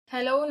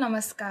Hello,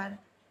 नमस्कार।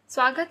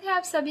 स्वागत है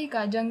आप सभी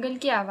का जंगल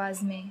की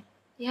आवाज़ में।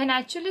 यह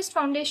नेचुरलिस्ट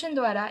फाउंडेशन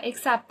द्वारा एक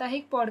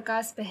साप्ताहिक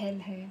पॉडकास्ट पहल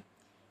है।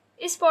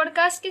 इस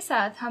पॉडकास्ट के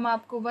साथ हम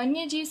आपको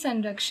वन्य जीव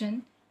संरक्षण,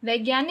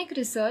 वैज्ञानिक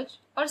रिसर्च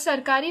और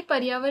सरकारी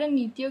पर्यावरण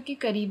नीतियों के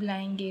करीब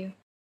लाएंगे।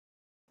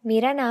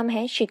 मेरा नाम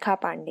है शिखा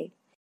पांडे।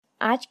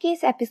 आज के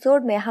इस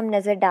एपिसोड में हम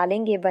नज़र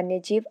डालेंगे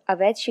वन्यजीव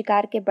अवैध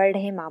शिकार के बढ़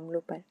रहे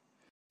मामलों पर।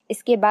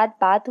 इसके बाद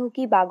बात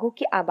होगी बाघों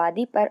की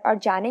आबादी पर और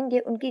जानेंगे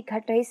उनकी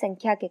घट रही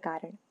संख्या के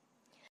कारण।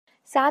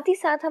 साथ ही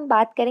साथ हम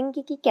बात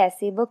करेंगे कि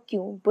कैसे व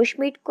क्यों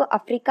बुशमीट को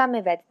अफ्रीका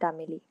में वैधता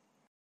मिली।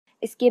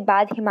 इसके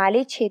बाद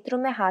हिमालयी क्षेत्रों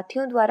में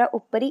हाथियों द्वारा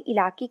ऊपरी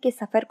इलाके के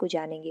सफर को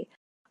जानेंगे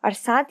और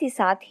साथ ही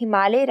साथ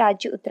हिमालय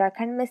राज्य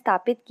उत्तराखंड में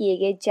स्थापित किए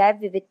गए जैव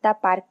विविधता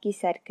पार्क की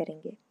सैर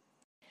करेंगे।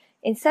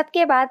 इन सब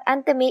के बाद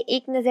अंत में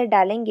एक नज़र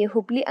डालेंगे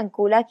हुबली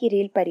अंकोला की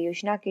रेल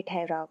परियोजना के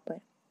ठहराव पर।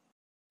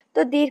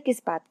 तो देर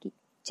किस बात की,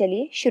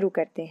 चलिए शुरू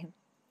करते हैं।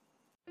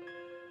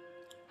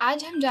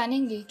 आज हम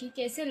जानेंगे कि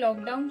कैसे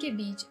लॉकडाउन के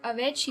बीच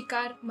अवैध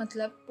शिकार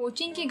मतलब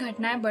पोचिंग की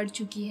घटनाएं बढ़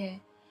चुकी है।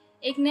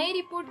 एक नई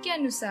रिपोर्ट के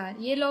अनुसार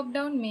ये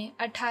लॉकडाउन में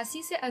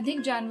 88 से अधिक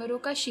जानवरों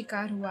का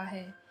शिकार हुआ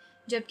है,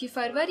 जबकि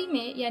फरवरी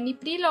में यानी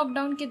प्री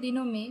लॉकडाउन के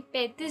दिनों में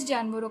 35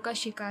 जानवरों का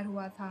शिकार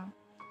हुआ था।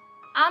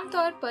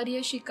 आमतौर पर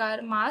यह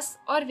शिकार मांस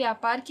और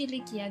व्यापार के लिए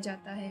किया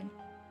जाता है।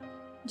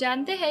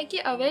 जानते हैं कि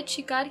अवैध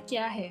शिकार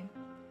क्या है।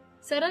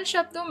 सरल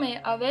शब्दों में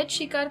अवैध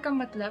शिकार का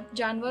मतलब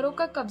जानवरों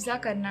का कब्जा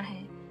करना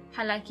है।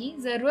 हालांकि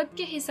जरूरत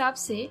के हिसाब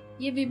से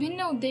ये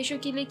विभिन्न उद्देश्यों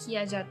के लिए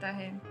किया जाता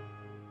है।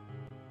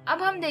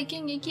 अब हम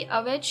देखेंगे कि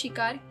अवैध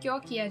शिकार क्यों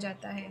किया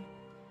जाता है।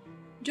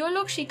 जो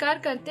लोग शिकार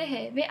करते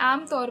हैं वे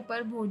आमतौर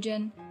पर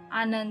भोजन,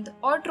 आनंद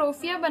और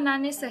ट्रॉफियां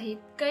बनाने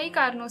सहित कई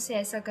कारणों से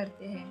ऐसा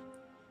करते हैं।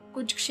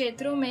 कुछ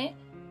क्षेत्रों में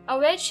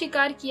अवैध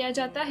शिकार किया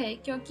जाता है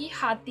क्योंकि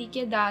हाथी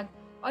के दांत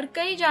और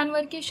कई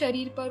जानवर के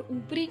शरीर पर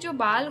ऊपरी जो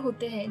बाल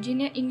होते हैं,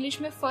 जिन्हें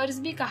इंग्लिश में फर्स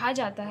भी कहा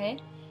जाता है,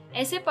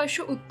 ऐसे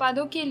पशु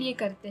उत्पादों के लिए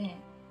करते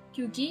हैं,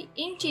 क्योंकि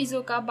इन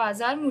चीज़ों का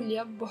बाजार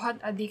मूल्य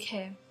बहुत अधिक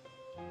है।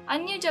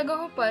 अन्य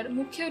जगहों पर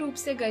मुख्य रूप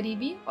से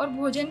गरीबी और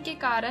भोजन के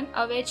कारण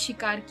अवैध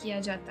शिकार किया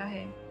जाता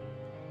है।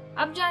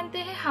 अब जानते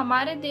हैं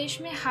हमारे देश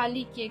में हाल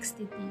ही की एक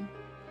स्थिति।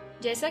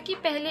 जैसा कि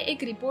पहले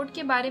एक रिपोर्ट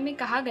के बारे में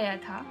कहा गया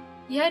था,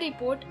 यह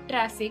रिपोर्ट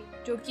ट्रैफिक,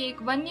 जो कि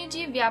एक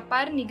वन्यजीव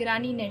व्यापार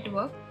निगरानी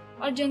नेटवर्क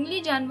और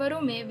जंगली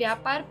जानवरों में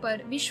व्यापार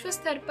पर विश्व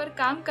स्तर पर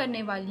काम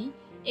करने वाली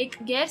एक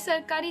गैर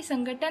सरकारी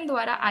संगठन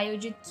द्वारा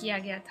आयोजित किया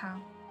गया था।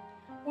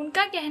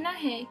 उनका कहना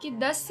है कि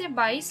 10 से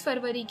 22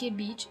 फरवरी के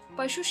बीच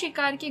पशु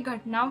शिकार की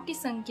घटनाओं की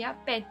संख्या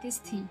 35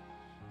 थी,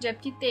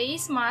 जबकि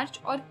 23 मार्च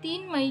और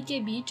 3 मई के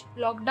बीच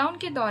लॉकडाउन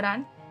के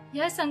दौरान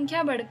यह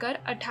संख्या बढ़कर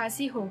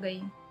 88 हो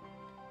गई।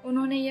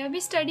 उन्होंने यह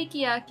भी स्टडी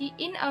किया कि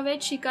इन अवैध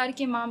शिकार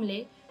के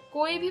मामले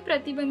कोई भी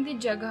प्रतिबंधित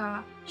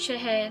जगह,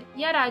 शहर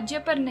या राज्य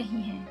पर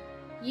नहीं है।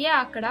 ये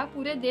आंकड़ा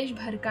पूरे देश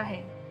भर का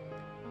है।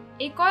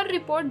 एक और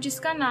रिपोर्ट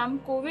जिसका नाम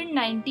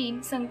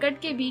कोविड-19 संकट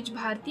के बीच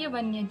भारतीय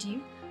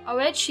वन्यजीव,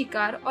 अवैध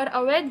शिकार और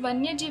अवैध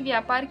वन्यजीव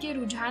व्यापार के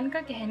रुझान का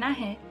कहना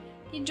है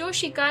कि जो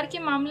शिकार के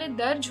मामले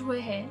दर्ज हुए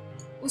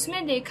हैं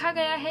उसमें देखा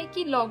गया है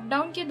कि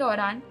लॉकडाउन के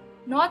दौरान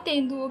 9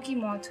 तेंदुओं की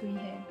मौत हुई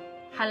है।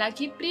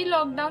 हालांकि प्री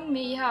लॉकडाउन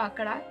में यह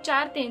आंकड़ा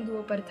 4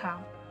 तेंदुओं पर था।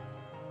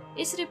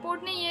 इस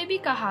रिपोर्ट ने यह भी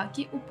कहा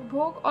कि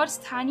उपभोग और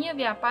स्थानीय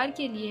व्यापार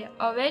के लिए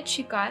अवैध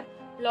शिकार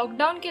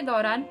लॉकडाउन के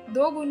दौरान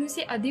 2 गुना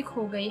से अधिक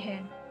हो गई है।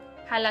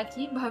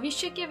 हालांकि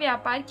भविष्य के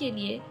व्यापार के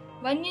लिए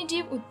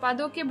वन्यजीव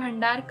उत्पादों के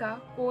भंडार का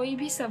कोई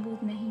भी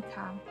सबूत नहीं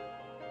था।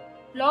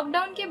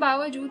 लॉकडाउन के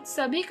बावजूद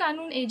सभी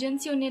कानून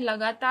एजेंसियों ने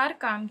लगातार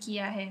काम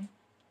किया है,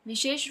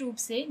 विशेष रूप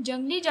से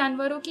जंगली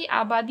जानवरों की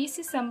आबादी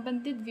से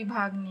संबंधित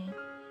विभाग ने,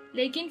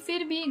 लेकिन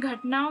फिर भी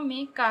घटनाओं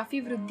में काफी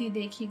वृद्धि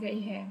देखी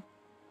गई है।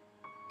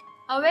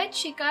 अवैध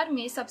शिकार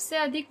में सबसे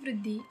अधिक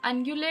वृद्धि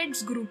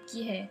अनग्युलेट्स ग्रुप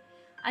की है।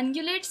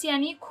 अनग्युलेट्स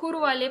यानी खुर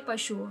वाले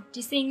पशुओं,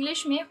 जिसे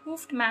इंग्लिश में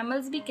हूफ्ड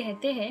मैमल्स भी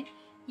कहते हैं,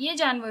 ये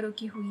जानवरों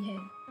की हुई है,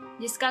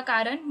 जिसका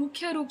कारण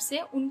मुख्य रूप से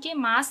उनके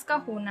मांस का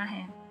होना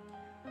है।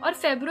 और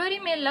फरवरी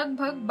में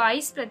लगभग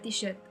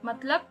 22%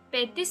 मतलब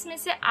 35 में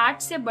से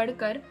 8 से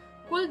बढ़कर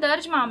कुल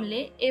दर्ज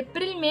मामले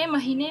अप्रैल में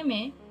महीने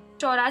में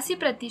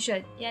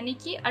 84% यानी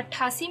कि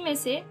 88 में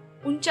से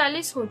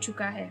 39 हो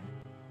चुका है।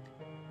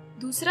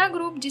 दूसरा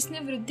ग्रुप जिसने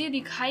वृद्धि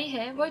दिखाई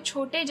है वह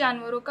छोटे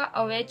जानवरों का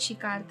अवैध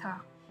शिकार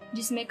था,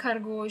 जिसमें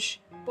खरगोश,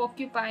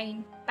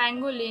 पोर्क्यूपाइन,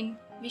 पैंगोलिन,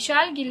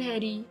 विशाल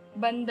गिलहरी,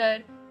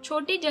 बंदर,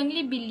 छोटी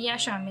जंगली बिल्लियां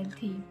शामिल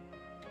थी।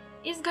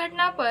 इस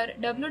घटना पर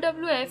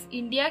WWF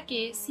इंडिया के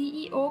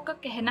CEO का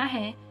कहना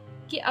है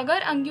कि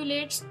अगर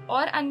अंगुलेट्स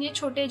और अन्य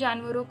छोटे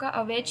जानवरों का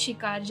अवैध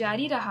शिकार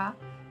जारी रहा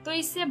तो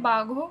इससे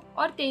बाघों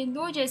और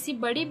तेंदुओं जैसी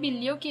बड़ी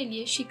बिल्लियों के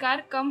लिए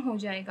शिकार कम हो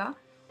जाएगा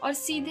और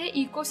सीधे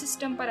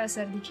इकोसिस्टम पर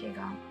असर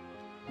दिखेगा।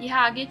 यह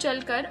आगे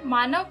चलकर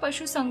मानव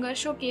पशु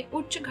संघर्षों के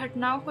उच्च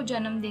घटनाओं को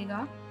जन्म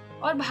देगा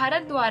और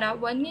भारत द्वारा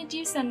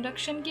वन्यजीव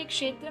संरक्षण के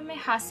क्षेत्र में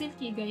हासिल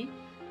की गई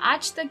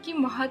आज तक की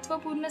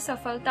महत्वपूर्ण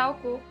सफलताओं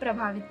को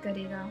प्रभावित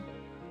करेगा।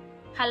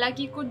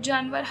 हालांकि कुछ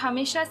जानवर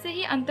हमेशा से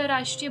ही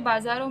अंतर्राष्ट्रीय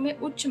बाजारों में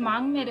उच्च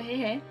मांग में रहे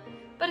हैं,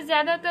 पर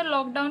ज़्यादातर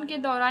लॉकडाउन के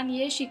दौरान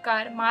यह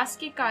शिकार मांस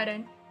के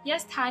कारण या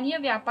स्थानीय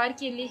व्यापार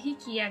के लिए ही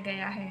किया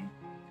गया है।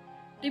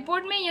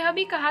 रिपोर्ट में यह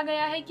भी कहा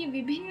गया है कि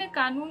विभिन्न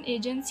कानून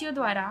एजेंसियों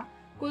द्वारा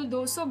कुल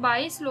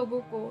 222 लोगों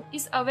को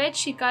इस अवैध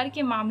शिकार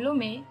के मामलों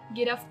में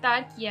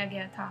गिरफ्तार किया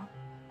गया था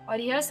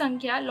और यह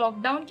संख्या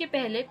लॉकडाउन के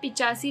पहले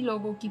 85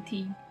 लोगों की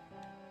थी।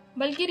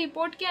 बल्कि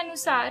रिपोर्ट के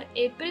अनुसार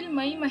अप्रैल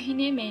मई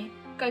महीने में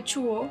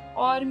कछुओं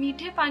और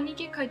मीठे पानी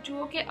के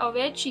कछुओं के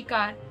अवैध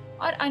शिकार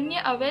और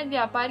अन्य अवैध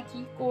व्यापार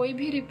की कोई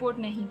भी रिपोर्ट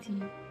नहीं थी।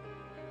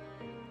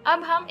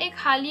 अब हम एक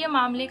हालिया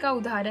मामले का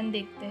उदाहरण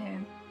देखते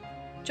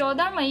हैं।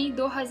 14 मई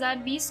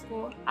 2020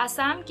 को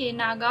असम के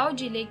नागांव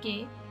जिले के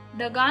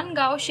दगान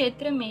गांव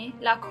क्षेत्र में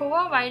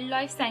लाखोवा वाइल्ड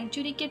लाइफ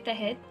सेंचुरी के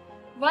तहत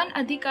वन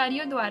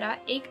अधिकारियों द्वारा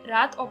एक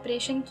रात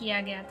ऑपरेशन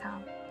किया गया था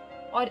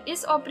और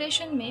इस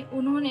ऑपरेशन में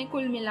उन्होंने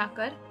कुल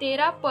मिलाकर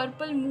 13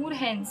 पर्पल मूर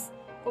हेन्स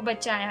को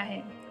बचाया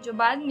है, जो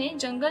बाद में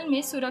जंगल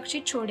में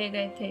सुरक्षित छोड़े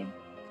गए थे।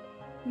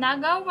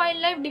 नागांव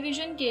वाइल्ड लाइफ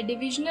डिवीजन के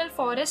डिविजनल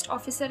फॉरेस्ट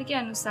ऑफिसर के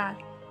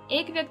अनुसार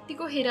एक व्यक्ति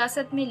को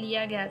हिरासत में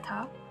लिया गया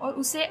था और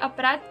उसे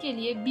अपराध के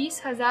लिए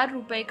 20,000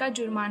 रुपए का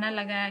जुर्माना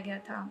लगाया गया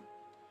था।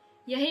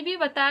 यही भी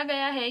बताया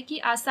गया है कि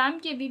आसाम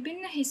के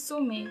विभिन्न हिस्सों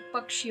में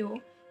पक्षियों,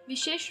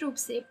 विशेष रूप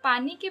से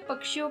पानी के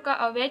पक्षियों का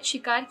अवैध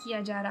शिकार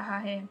किया जा रहा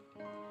है।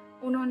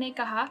 उन्होंने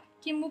कहा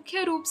कि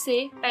मुख्य रूप से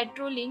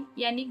पेट्रोलिंग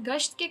यानी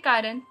गश्त के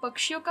कारण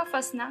पक्षियों का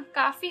फंसना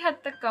काफी हद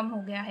तक कम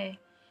हो गया है,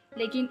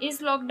 लेकिन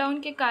इस लॉकडाउन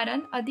के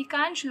कारण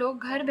अधिकांश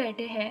लोग घर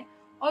बैठे हैं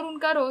और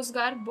उनका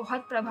रोजगार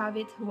बहुत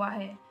प्रभावित हुआ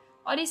है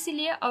और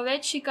इसलिए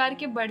अवैध शिकार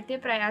के बढ़ते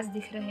प्रयास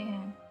दिख रहे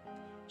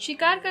हैं।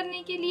 शिकार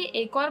करने के लिए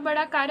एक और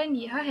बड़ा कारण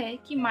यह है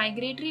कि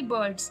माइग्रेटरी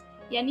बर्ड्स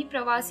यानी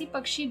प्रवासी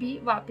पक्षी भी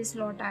वापस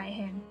लौट आए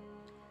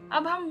हैं।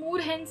 अब हम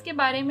मूर हेन्स के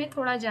बारे में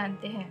थोड़ा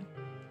जानते हैं।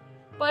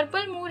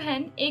 पर्पल मूर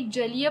हेन एक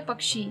जलीय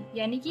पक्षी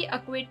यानी कि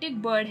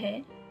एक्वेटिक बर्ड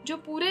है जो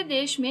पूरे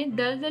देश में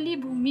दलदली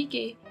भूमि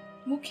के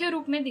मुख्य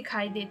रूप में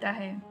दिखाई देता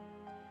है।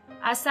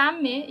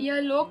 आसाम में यह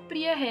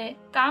लोकप्रिय है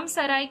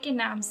कामसराय के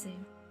नाम से।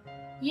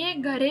 ये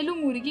एक घरेलू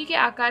मुर्गी के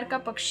आकार का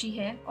पक्षी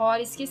है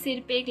और इसके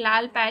सिर पे एक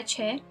लाल पैच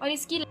है और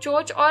इसकी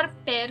चोंच और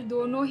पैर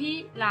दोनों ही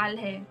लाल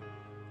है।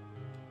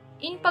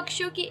 इन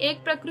पक्षियों की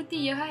एक प्रकृति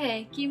यह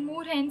है कि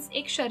मूर हेन्स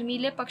एक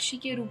शर्मीले पक्षी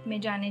के रूप में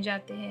जाने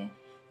जाते हैं,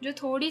 जो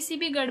थोड़ी सी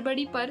भी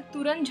गड़बड़ी पर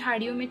तुरंत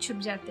झाड़ियों में छुप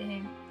जाते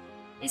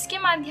हैं। इसके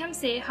माध्यम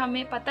से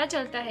हमें पता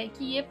चलता है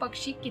कि ये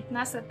पक्षी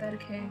कितना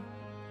सतर्क है।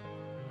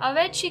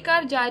 अवैध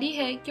शिकार जारी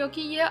है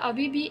क्योंकि यह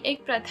अभी भी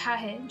एक प्रथा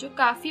है जो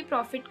काफी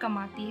प्रॉफिट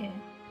कमाती है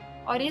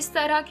और इस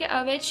तरह के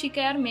अवैध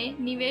शिकार में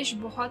निवेश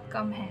बहुत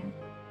कम है।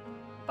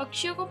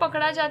 पक्षियों को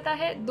पकड़ा जाता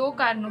है 2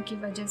 कारणों की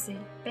वजह से।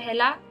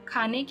 पहला,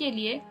 खाने के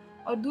लिए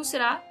और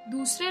दूसरा,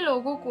 दूसरे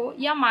लोगों को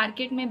या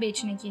मार्केट में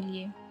बेचने के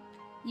लिए।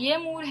 ये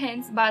मूर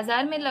हेन्स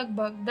बाजार में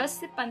लगभग 10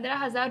 से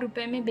 15,000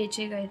 रुपए में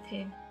बेचे गए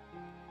थे।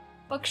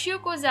 पक्षियों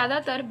को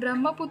ज्यादातर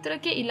ब्रह्मपुत्र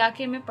के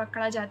इलाके में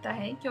पकड़ा जाता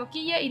है क्योंकि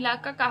यह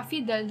इलाका काफी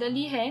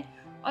दलदली है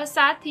और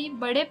साथ ही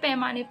बड़े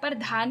पैमाने पर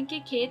धान के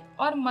खेत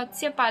और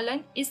मत्स्य पालन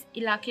इस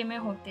इलाके में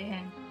होते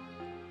हैं।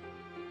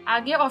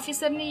 आगे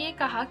ऑफिसर ने ये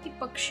कहा कि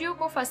पक्षियों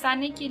को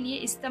फंसाने के लिए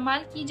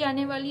इस्तेमाल की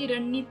जाने वाली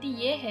रणनीति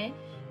ये है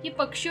कि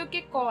पक्षियों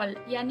के कॉल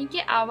यानी कि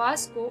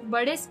आवाज को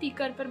बड़े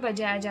स्पीकर पर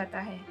बजाया जाता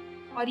है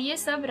और ये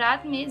सब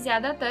रात में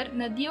ज्यादातर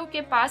नदियों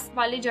के पास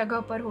वाले जगह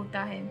पर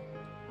होता है।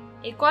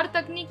 एक और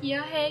तकनीक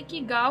यह है कि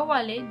गांव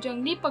वाले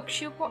जंगली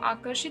पक्षियों को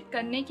आकर्षित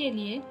करने के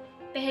लिए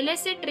पहले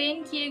से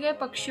ट्रेन किए गए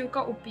पक्षियों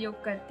का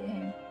उपयोग करते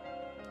हैं।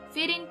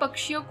 फिर इन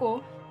पक्षियों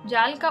को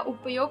जाल का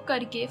उपयोग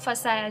करके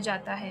फंसाया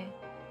जाता है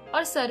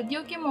और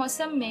सर्दियों के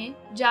मौसम में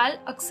जाल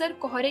अक्सर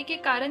कोहरे के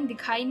कारण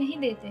दिखाई नहीं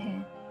देते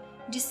हैं,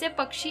 जिससे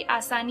पक्षी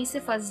आसानी से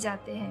फंस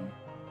जाते हैं।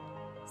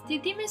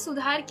 स्थिति में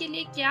सुधार के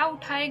लिए क्या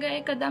उठाए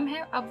गए कदम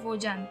हैं, अब वो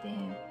जानते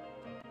हैं।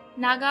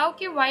 नागांव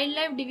के वाइल्ड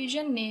लाइफ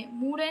डिवीजन ने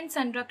मूर हेन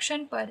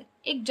संरक्षण पर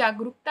एक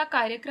जागरूकता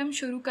कार्यक्रम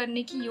शुरू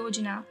करने की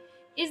योजना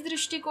इस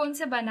दृष्टिकोण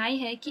से बनाई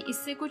है कि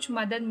इससे कुछ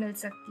मदद मिल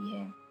सकती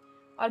है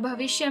और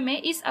भविष्य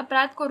में इस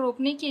अपराध को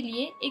रोकने के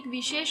लिए एक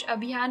विशेष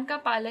अभियान का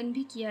पालन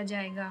भी किया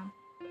जाएगा।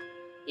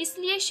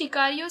 इसलिए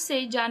शिकारियों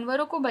से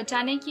जानवरों को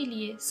बचाने के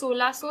लिए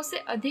 1600 से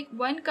अधिक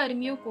वन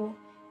कर्मियों को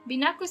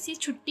बिना किसी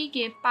छुट्टी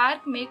के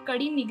पार्क में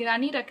कड़ी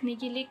निगरानी रखने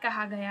के लिए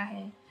कहा गया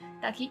है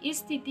ताकि इस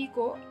स्थिति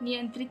को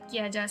नियंत्रित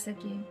किया जा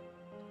सके।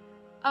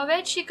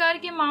 अवैध शिकार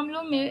के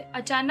मामलों में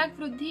अचानक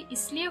वृद्धि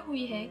इसलिए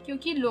हुई है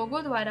क्योंकि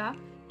लोगों द्वारा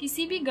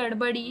किसी भी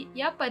गड़बड़ी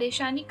या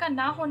परेशानी का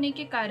ना होने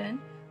के कारण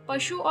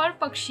पशु और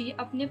पक्षी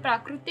अपने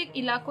प्राकृतिक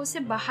इलाकों से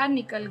बाहर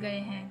निकल गए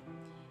हैं।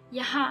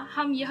 यहाँ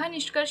हम यह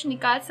निष्कर्ष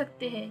निकाल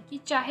सकते हैं कि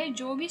चाहे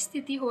जो भी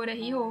स्थिति हो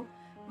रही हो,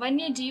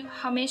 वन्य जीव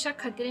हमेशा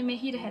खतरे में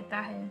ही रहता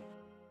है।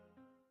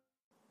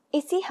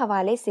 इसी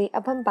हवाले से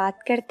अब हम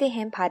बात करते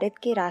हैं भारत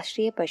के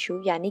राष्ट्रीय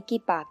पशु यानी कि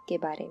बाघ के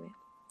बारे में।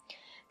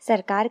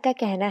 सरकार का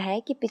कहना है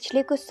कि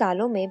पिछले कुछ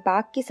सालों में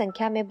बाघ की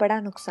संख्या में बड़ा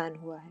नुकसान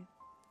हुआ है।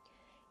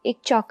 एक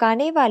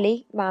चौंकाने वाले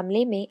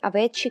मामले में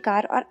अवैध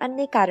शिकार और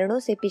अन्य कारणों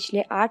से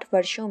पिछले 8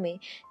 वर्षों में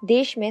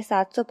देश में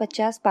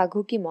 750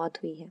 बाघों की मौत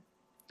हुई है।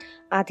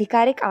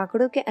 आधिकारिक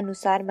आंकड़ों के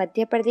अनुसार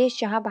मध्य प्रदेश,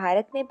 जहां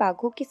भारत में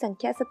बाघों की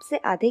संख्या सबसे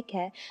अधिक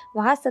है,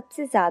 वहां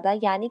सबसे ज़्यादा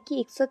यानी कि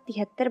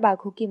 173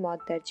 बाघों की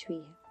मौत दर्ज हुई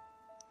है।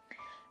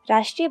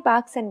 राष्ट्रीय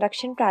बाघ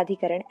संरक्षण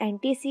प्राधिकरण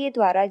 (NTCA)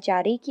 द्वारा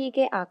जारी किए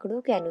गए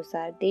आंकड़ों के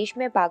अनुसार देश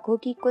में बाघों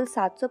की कुल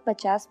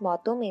 750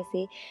 मौतों में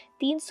से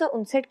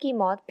 359 की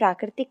मौत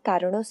प्राकृतिक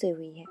कारणों से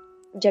हुई है,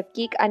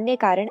 जबकि एक अन्य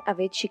कारण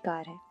अवैध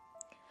शिकार है।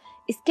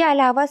 इसके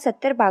अलावा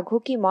 70 बाघों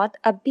की मौत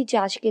अब भी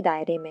जांच के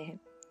दायरे में है,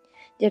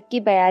 जबकि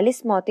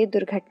 42 मौतें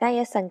दुर्घटना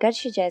या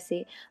संघर्ष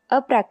जैसे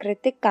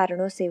अप्राकृतिक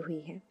कारणों से हुई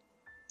हैं।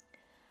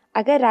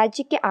 अगर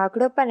राज्य के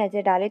आंकड़ों पर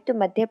नजर डालें तो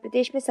मध्य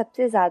प्रदेश में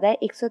सबसे ज्यादा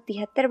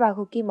 173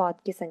 बाघों की मौत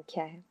की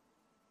संख्या है।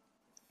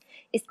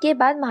 इसके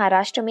बाद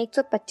महाराष्ट्र में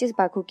 125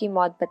 बाघों की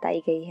मौत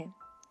बताई गई है।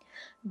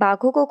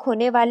 बाघों को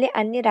खोने वाले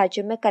अन्य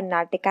राज्यों में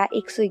कर्नाटका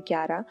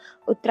 111,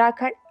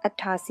 उत्तराखंड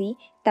 88,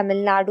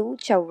 तमिलनाडु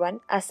 54,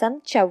 असम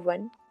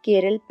 54,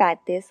 केरल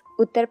 35,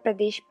 उत्तर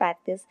प्रदेश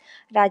 35,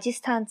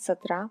 राजस्थान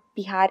 17,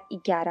 बिहार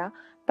 11,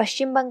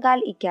 पश्चिम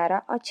बंगाल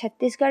 11 और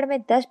छत्तीसगढ़ में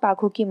 10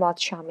 बाघों की मौत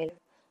शामिल है।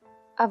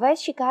 अवैध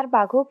शिकार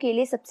बाघों के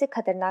लिए सबसे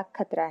खतरनाक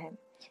खतरा है,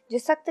 जो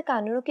सख्त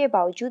कानूनों के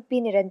बावजूद भी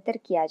निरंतर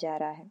किया जा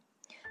रहा है।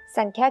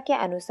 संख्या के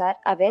अनुसार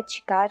अवैध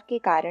शिकार के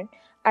कारण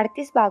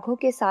 38 बाघों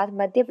के साथ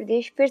मध्य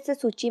प्रदेश फिर से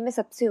सूची में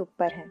सबसे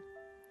ऊपर है।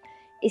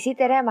 इसी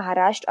तरह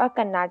महाराष्ट्र और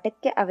कर्नाटक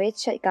के अवैध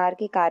शिकार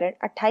के कारण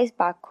 28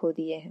 बाघ खो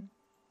दिए हैं।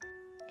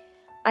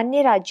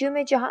 अन्य राज्यों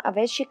में जहां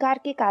अवैध शिकार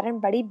के कारण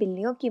बड़ी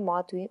बिल्लियों की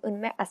मौत हुई,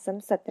 उनमें असम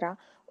 17,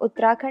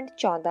 उत्तराखंड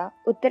 14,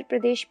 उत्तर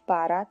प्रदेश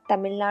 12,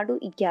 तमिलनाडु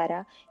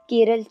 11,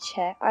 केरल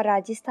 6 और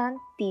राजस्थान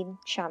 3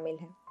 शामिल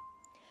हैं।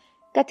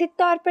 कथित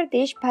तौर पर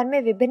देश भर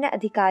में विभिन्न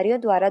अधिकारियों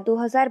द्वारा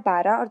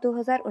 2012 और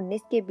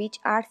 2019 के बीच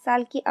 8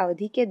 साल की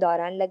अवधि के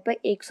दौरान लगभग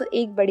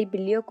 101 बड़ी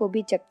बिल्लियों को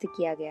भी जब्त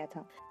किया गया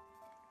था।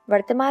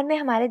 वर्तमान में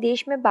हमारे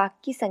देश में बाघ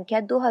की संख्या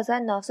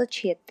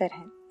 2976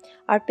 है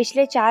और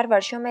पिछले 4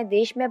 वर्षों में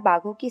देश में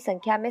बाघों की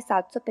संख्या में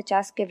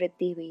 750 की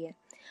वृद्धि हुई है।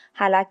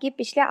 हालांकि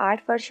पिछले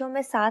 8 वर्षों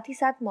में साथ ही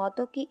साथ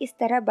मौतों की इस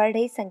तरह बढ़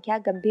रही संख्या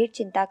गंभीर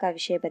चिंता का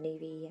विषय बनी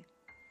हुई है।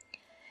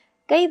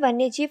 कई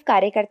वन्यजीव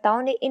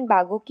कार्यकर्ताओं ने इन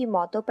बाघों की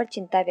मौतों पर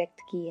चिंता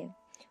व्यक्त की है।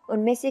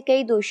 उनमें से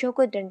कई दोषियों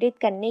को दंडित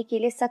करने के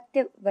लिए सख्त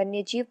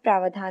वन्यजीव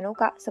प्रावधानों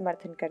का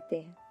समर्थन करते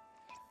हैं।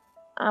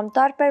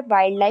 आमतौर पर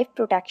वाइल्ड लाइफ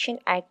प्रोटेक्शन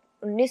एक्ट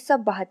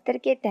 1972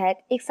 के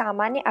तहत एक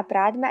सामान्य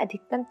अपराध में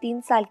अधिकतम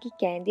 3 साल की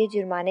कैद या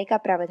जुर्माने का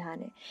प्रावधान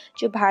है,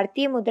 जो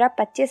भारतीय मुद्रा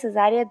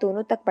 25,000 या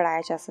दोनों तक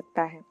बढ़ाया जा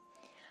सकता है।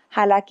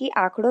 हालांकि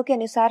आंकड़ों के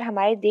अनुसार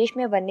हमारे देश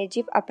में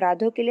वन्यजीव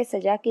अपराधों के लिए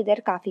सजा की दर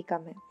काफी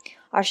कम है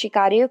और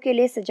शिकारियों के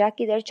लिए सजा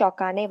की दर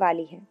चौंकाने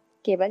वाली है,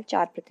 केवल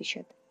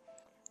 4%।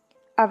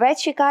 अवैध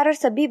शिकार और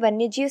सभी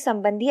वन्यजीव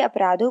संबंधी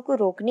अपराधों को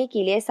रोकने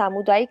के लिए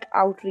सामुदायिक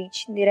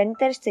आउटरीच,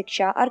 निरंतर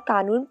शिक्षा और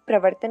कानून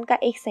प्रवर्तन का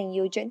एक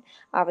संयोजन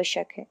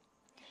आवश्यक है।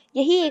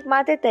 यही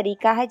एकमात्र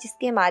तरीका है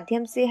जिसके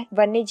माध्यम से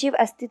वन्यजीव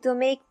अस्तित्व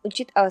में एक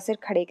उचित अवसर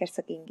खड़े कर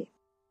सकेंगे।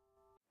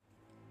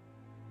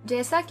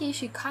 जैसा कि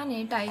शिखा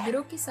ने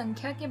टाइगरों की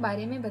संख्या के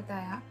बारे में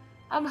बताया,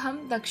 अब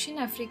हम दक्षिण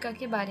अफ्रीका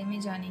के बारे में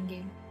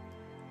जानेंगे।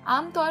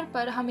 आमतौर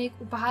पर हम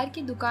एक उपहार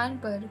की दुकान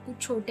पर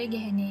कुछ छोटे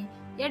गहने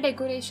या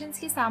डेकोरेशंस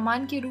के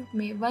सामान के रूप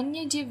में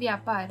वन्य जीव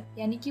व्यापार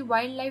यानी कि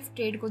वाइल्ड लाइफ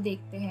ट्रेड को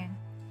देखते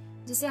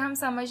हैं। जिसे हम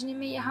समझने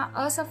में यहाँ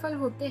असफल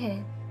होते हैं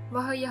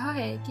वह यह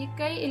है कि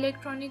कई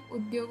इलेक्ट्रॉनिक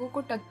उद्योगों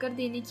को टक्कर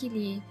देने के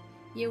लिए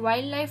ये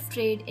वाइल्ड लाइफ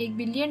ट्रेड $1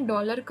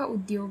 बिलियन का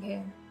उद्योग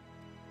है।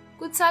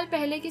 कुछ साल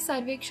पहले के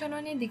सर्वेक्षणों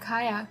ने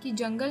दिखाया कि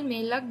जंगल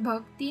में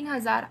लगभग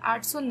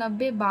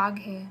 3,890 बाघ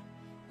हैं,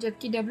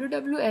 जबकि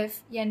WWF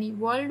यानी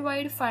world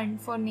wide fund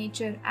for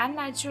nature and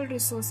natural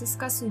resources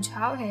का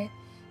सुझाव है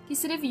कि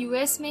सिर्फ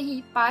US में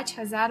ही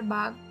 5,000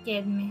 बाघ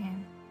कैद में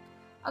हैं।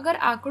 अगर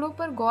आंकड़ों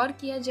पर गौर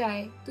किया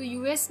जाए तो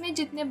US में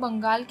जितने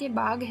बंगाल के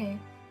बाघ हैं,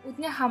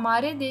 उतने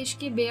हमारे देश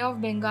के बे ऑफ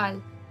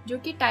बंगाल, जो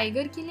कि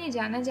टाइगर के लिए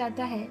जाना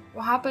जाता है,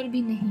 वहाँ पर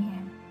भी नहीं है।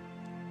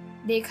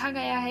 देखा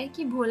गया है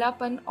कि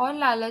भोलापन और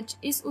लालच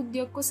इस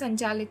उद्योग को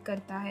संचालित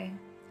करता है।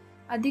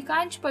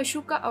 अधिकांश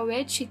पशु का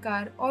अवैध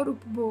शिकार और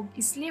उपभोग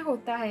इसलिए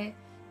होता है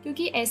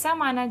क्योंकि ऐसा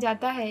माना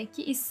जाता है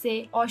कि इससे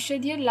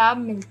औषधीय लाभ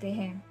मिलते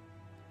हैं।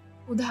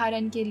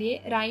 उदाहरण के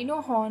लिए राइनो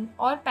हॉर्न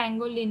और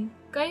पैंगोलिन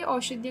कई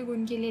औषधीय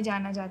गुण के लिए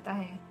जाना जाता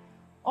है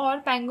और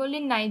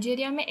पैंगोलिन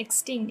नाइजीरिया में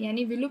एक्सटिंक्ट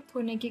यानी विलुप्त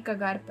होने की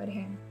कगार पर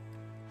है।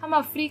 हम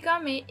अफ्रीका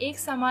में एक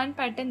समान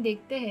पैटर्न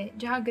देखते हैं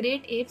जहां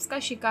ग्रेट एप्स का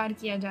शिकार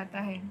किया जाता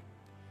है,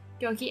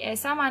 क्योंकि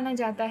ऐसा माना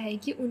जाता है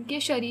कि उनके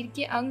शरीर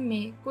के अंग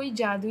में कोई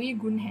जादुई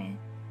गुण है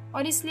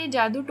और इसलिए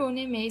जादू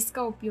टोने में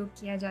इसका उपयोग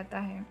किया जाता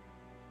है।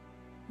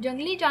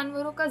 जंगली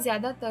जानवरों का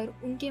ज़्यादातर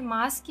उनके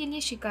मांस के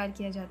लिए शिकार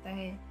किया जाता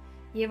है।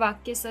 ये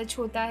वाक्य सच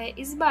होता है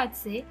इस बात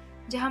से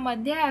जहां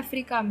मध्य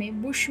अफ्रीका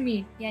में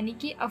बुशमीट यानी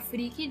कि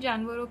अफ्रीकी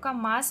जानवरों का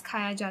मांस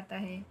खाया जाता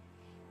है।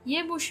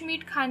 ये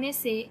बुशमीट खाने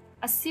से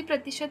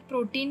 80%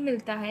 प्रोटीन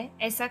मिलता है,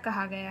 ऐसा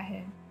कहा गया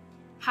है।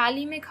 हाल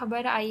ही में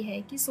खबर आई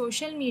है कि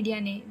सोशल मीडिया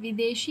ने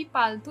विदेशी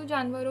पालतू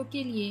जानवरों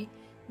के लिए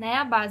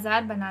नया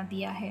बाजार बना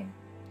दिया है।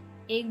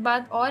 एक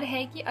बात और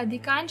है कि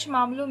अधिकांश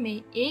मामलों में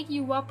एक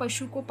युवा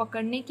पशु को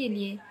पकड़ने के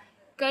लिए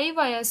कई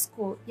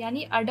वयस्कों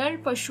यानी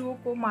अडल्ट पशुओं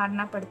को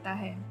मारना पड़ता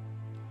है।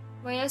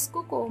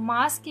 वयस्कों को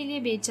मांस के लिए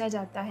बेचा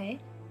जाता है,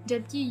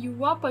 जबकि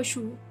युवा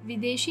पशु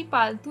विदेशी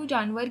पालतू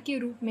जानवर के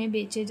रूप में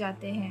बेचे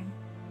जाते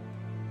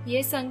हैं।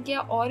 ये संख्या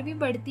और भी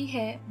बढ़ती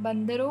है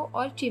बंदरों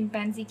और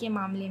चिंपैंजी के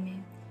मामले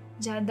में,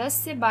 जहाँ 10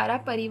 से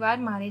 12 परिवार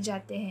मारे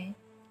जाते हैं,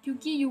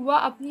 क्योंकि युवा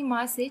अपनी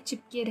माँ से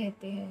चिपके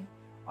रहते हैं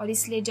और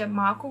इसलिए जब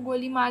माँ को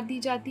गोली मार दी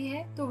जाती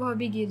है तो वह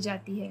भी गिर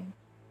जाती है।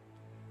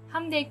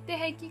 हम देखते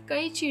हैं कि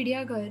कई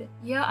चिड़ियाघर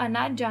यह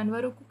अनाथ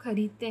जानवरों को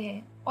खरीदते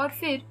हैं और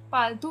फिर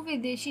पालतू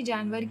विदेशी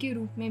जानवर के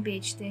रूप में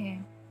बेचते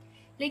हैं,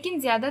 लेकिन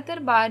ज़्यादातर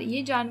बार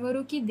ये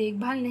जानवरों की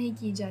देखभाल नहीं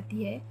की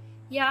जाती है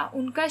या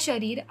उनका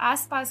शरीर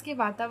आसपास के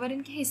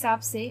वातावरण के हिसाब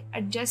से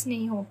एडजस्ट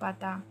नहीं हो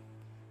पाता।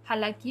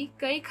 हालांकि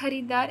कई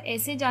खरीदार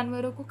ऐसे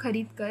जानवरों को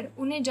खरीदकर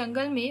उन्हें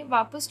जंगल में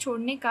वापस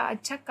छोड़ने का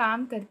अच्छा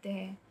काम करते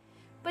हैं,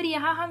 पर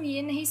यहाँ हम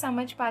ये नहीं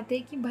समझ पाते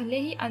कि भले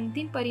ही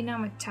अंतिम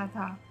परिणाम अच्छा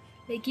था,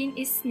 लेकिन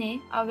इसने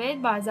अवैध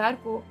बाजार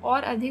को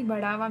और अधिक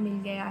बढ़ावा मिल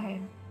गया है।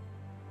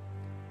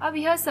 अब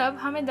यह सब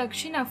हमें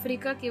दक्षिण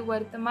अफ्रीका के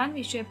वर्तमान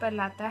विषय पर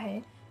लाता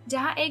है,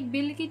 जहाँ एक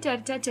बिल की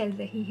चर्चा चल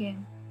रही है।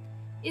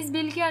 इस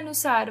बिल के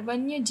अनुसार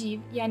वन्य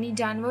जीव यानी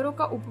जानवरों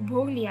का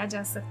उपभोग लिया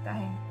जा सकता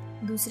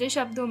है, दूसरे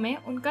शब्दों में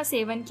उनका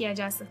सेवन किया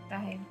जा सकता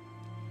है।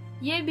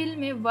 ये बिल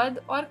में वध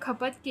और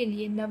खपत के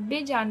लिए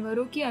 90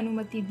 जानवरों की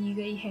अनुमति दी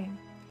गई है।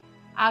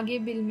 आगे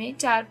बिल में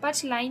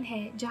 4-5 लाइन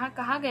है जहाँ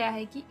कहा गया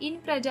है कि इन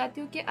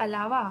प्रजातियों के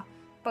अलावा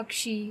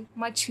पक्षी,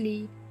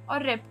 मछली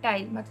और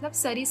रेप्टाइल मतलब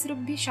सरीसृप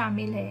भी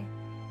शामिल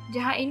है,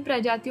 जहाँ इन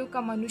प्रजातियों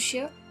का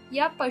मनुष्य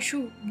या पशु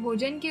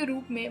भोजन के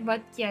रूप में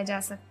वध किया जा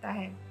सकता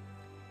है।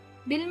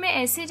 बिल में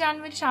ऐसे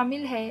जानवर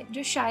शामिल है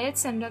जो शायद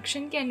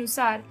संरक्षण के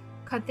अनुसार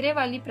खतरे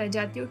वाली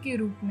प्रजातियों के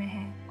रूप में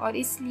है और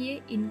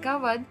इसलिए इनका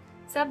वध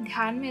सब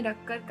ध्यान में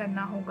रखकर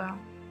करना होगा।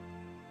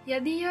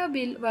 यदि यह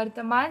बिल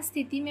वर्तमान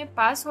स्थिति में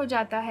पास हो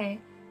जाता है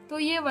तो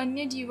ये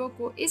वन्य जीवों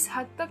को इस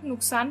हद तक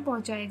नुकसान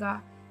पहुंचाएगा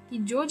कि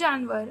जो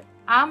जानवर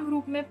आम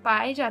रूप में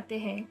पाए जाते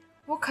हैं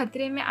वो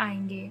खतरे में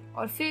आएंगे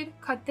और फिर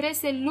खतरे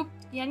से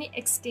लुप्त यानी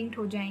एक्सटिंक्ट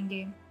हो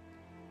जाएंगे।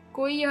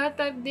 कोई यह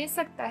तर्क दे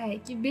सकता है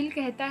कि बिल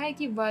कहता है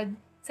कि वध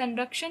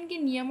संरक्षण के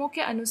नियमों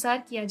के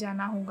अनुसार किया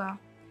जाना होगा,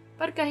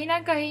 पर कहीं ना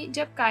कहीं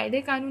जब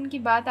कायदे कानून की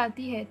बात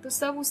आती है तो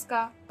सब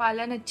उसका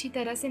पालन अच्छी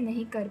तरह से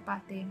नहीं कर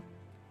पाते।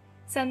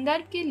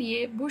 संदर्भ के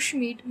लिए बुश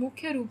मीट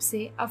मुख्य रूप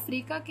से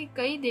अफ्रीका के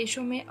कई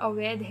देशों में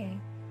अवैध है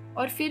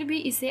और फिर भी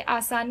इसे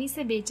आसानी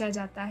से बेचा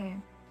जाता है,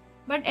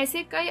 बट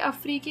ऐसे कई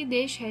अफ्रीकी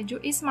देश हैं जो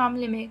इस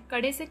मामले में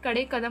कड़े से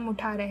कड़े कदम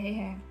उठा रहे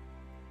हैं,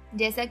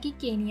 जैसा कि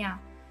केनिया,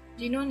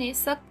 जिन्होंने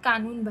सख्त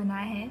कानून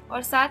बनाए हैं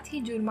और साथ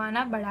ही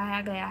जुर्माना बढ़ाया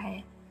गया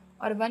है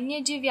और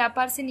वन्यजीव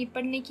व्यापार से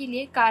निपटने के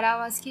लिए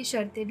कारावास की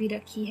शर्तें भी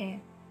रखी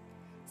है।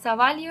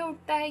 सवाल यह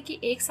उठता है कि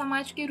एक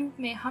समाज के रूप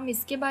में हम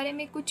इसके बारे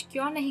में कुछ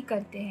क्यों नहीं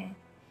करते हैं।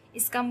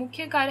 इसका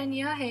मुख्य कारण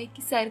यह है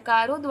कि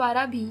सरकारों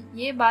द्वारा भी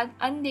ये बात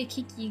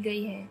अनदेखी की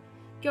गई है,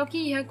 क्योंकि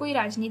यह कोई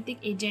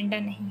राजनीतिक एजेंडा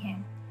नहीं है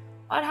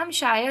और हम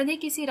शायद ही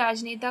किसी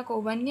राजनेता को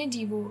वन्य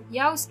जीवों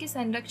या उसके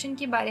संरक्षण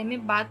के बारे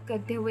में बात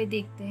करते हुए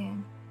देखते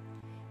हैं।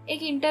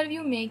 एक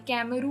इंटरव्यू में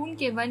कैमरून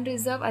के वन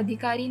रिजर्व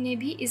अधिकारी ने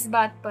भी इस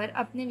बात पर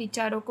अपने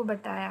विचारों को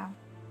बताया।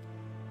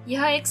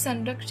 यह एक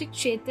संरक्षित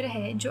क्षेत्र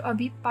है जो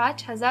अभी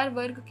 5000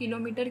 वर्ग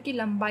किलोमीटर की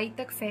लंबाई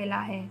तक फैला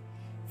है,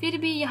 फिर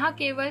भी यहाँ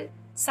केवल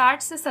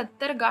 60 से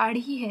 70 गार्ड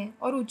ही है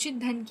और उचित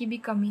धन की भी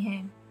कमी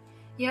है।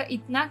 यह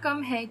इतना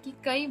कम है कि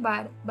कई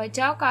बार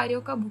बचाव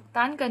कार्यों का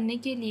भुगतान करने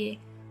के लिए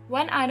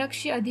वन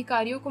आरक्षी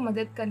अधिकारियों को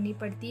मदद करनी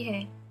पड़ती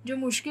है, जो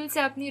मुश्किल से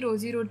अपनी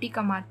रोजी रोटी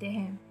कमाते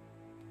हैं।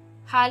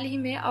 हाल ही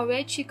में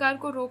अवैध शिकार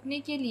को रोकने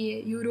के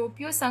लिए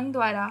यूरोपीय संघ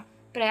द्वारा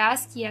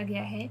प्रयास किया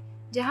गया है,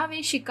 जहां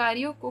वे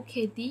शिकारियों को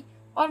खेती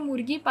और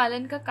मुर्गी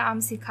पालन का काम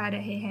सिखा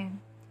रहे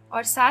हैं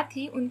और साथ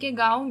ही उनके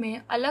गांव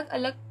में अलग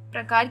अलग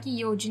प्रकार की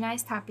योजनाएं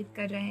स्थापित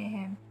कर रहे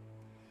हैं।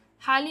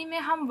 हाल ही में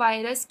हम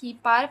वायरस की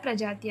पार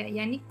प्रजातियां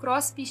यानी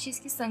क्रॉस स्पीशीज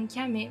की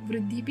संख्या में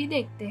वृद्धि भी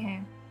देखते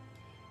हैं।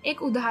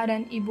 एक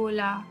उदाहरण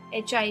इबोला,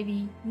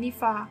 HIV,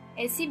 निफा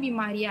ऐसी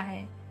बीमारियां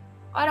हैं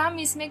और हम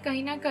इसमें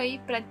कहीं ना कहीं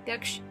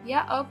प्रत्यक्ष या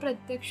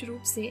अप्रत्यक्ष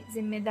रूप से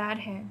जिम्मेदार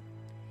हैं।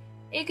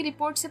 एक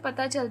रिपोर्ट से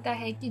पता चलता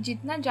है कि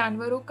जितना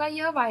जानवरों का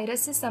यह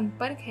वायरस से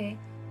संपर्क है,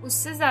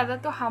 उससे ज़्यादा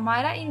तो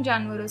हमारा इन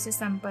जानवरों से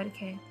संपर्क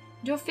है,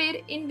 जो फिर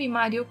इन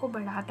बीमारियों को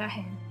बढ़ाता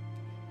है।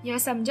 यह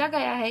समझा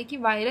गया है कि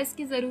वायरस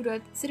की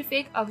ज़रूरत सिर्फ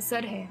एक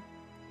अवसर है।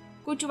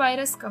 कुछ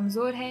वायरस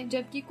कमज़ोर है,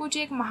 जबकि कुछ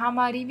एक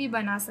महामारी भी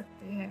बना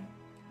सकते हैं।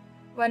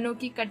 वनों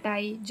की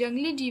कटाई,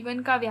 जंगली जीवन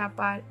का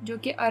व्यापार जो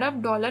कि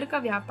अरब डॉलर का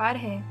व्यापार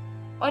है,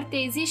 और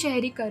तेज़ी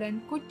शहरीकरण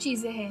कुछ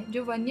चीज़ें हैं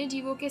जो वन्य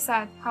जीवों के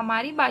साथ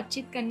हमारी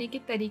बातचीत करने के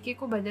तरीके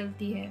को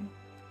बदलती है।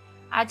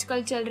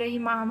 आजकल चल रही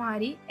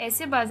महामारी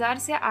ऐसे बाजार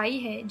से आई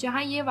है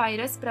जहां ये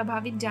वायरस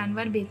प्रभावित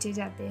जानवर बेचे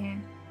जाते हैं।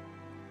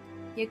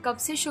 ये कब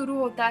से शुरू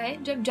होता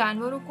है? जब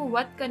जानवरों को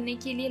वध करने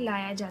के लिए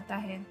लाया जाता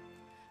है।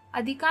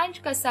 अधिकांश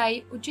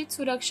कसाई उचित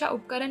सुरक्षा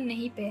उपकरण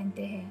नहीं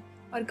पहनते हैं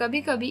और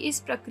कभी कभी इस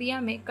प्रक्रिया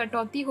में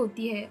कटौती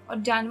होती है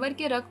और जानवर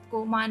के रक्त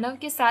को मानव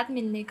के साथ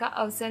मिलने का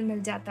अवसर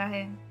मिल जाता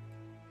है।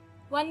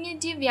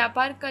 वन्यजीव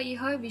व्यापार का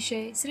यह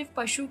विषय सिर्फ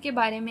पशु के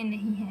बारे में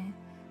नहीं है,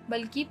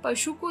 बल्कि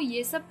पशु को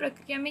ये सब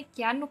प्रक्रिया में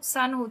क्या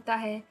नुकसान होता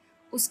है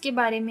उसके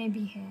बारे में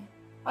भी है,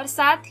 और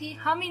साथ ही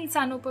हम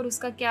इंसानों पर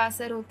उसका क्या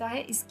असर होता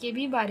है इसके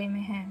भी बारे में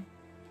है।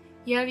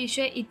 यह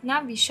विषय इतना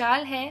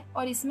विशाल है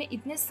और इसमें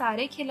इतने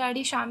सारे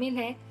खिलाड़ी शामिल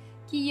हैं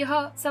कि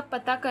यह सब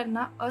पता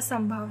करना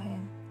असंभव है।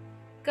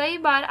 कई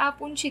बार आप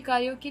उन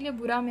शिकारियों के लिए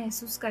बुरा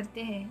महसूस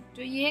करते हैं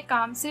जो ये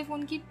काम सिर्फ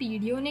उनकी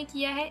पीढ़ियों ने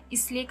किया है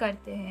इसलिए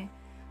करते हैं,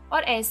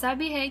 और ऐसा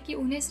भी है कि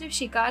उन्हें सिर्फ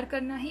शिकार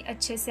करना ही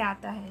अच्छे से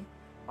आता है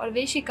और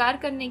वे शिकार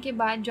करने के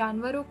बाद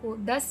जानवरों को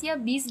 10 या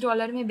 20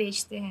 डॉलर में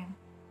बेचते हैं।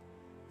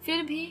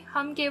 फिर भी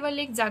हम केवल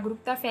एक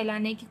जागरूकता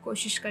फैलाने की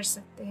कोशिश कर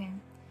सकते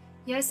हैं।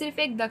 यह सिर्फ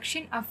एक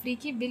दक्षिण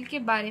अफ्रीकी बिल के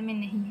बारे में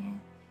नहीं है।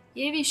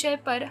 ये विषय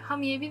पर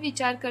हम ये भी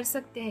विचार कर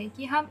सकते हैं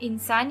कि हम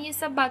इंसान ये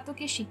सब बातों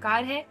के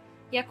शिकार है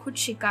या खुद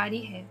शिकारी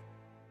है।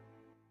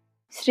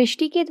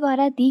 सृष्टि के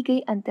द्वारा दी गई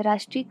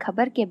अंतर्राष्ट्रीय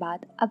खबर के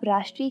बाद अब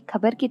राष्ट्रीय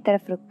खबर की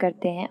तरफ रुख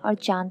करते हैं और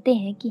जानते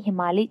हैं कि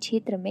हिमालय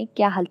क्षेत्र में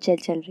क्या हलचल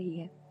चल रही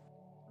है।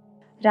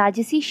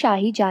 राजसी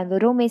शाही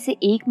जानवरों में से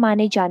एक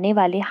माने जाने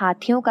वाले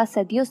हाथियों का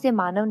सदियों से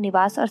मानव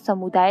निवास और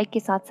समुदाय के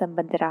साथ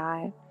संबंध रहा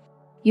है।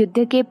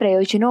 युद्ध के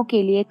प्रयोजनों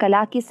के लिए,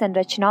 कला की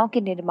संरचनाओं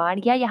के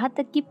निर्माण या यहाँ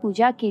तक कि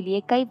पूजा के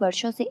लिए कई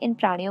वर्षों से इन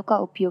प्राणियों का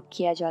उपयोग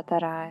किया जाता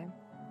रहा है।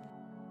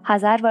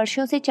 हजार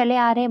वर्षों से चले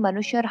आ रहे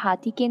मनुष्य और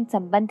हाथी के इन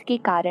संबंध के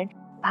कारण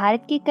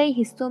भारत के कई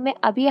हिस्सों में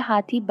अब ये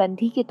हाथी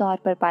बंदी के तौर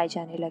पर पाए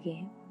जाने लगे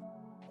हैं।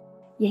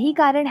 यही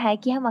कारण है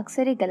कि हम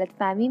अक्सर एक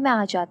गलतफहमी में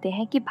आ जाते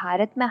हैं कि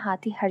भारत में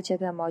हाथी हर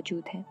जगह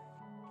मौजूद हैं,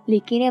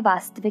 लेकिन ये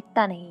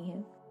वास्तविकता नहीं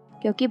है,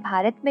 क्योंकि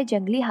भारत में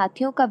जंगली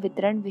हाथियों का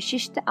वितरण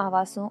विशिष्ट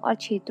आवासों और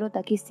क्षेत्रों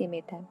तक ही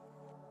सीमित है।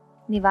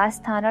 निवास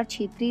स्थान और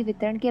क्षेत्रीय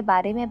वितरण के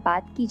बारे में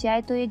बात की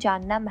जाए तो ये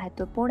जानना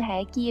महत्वपूर्ण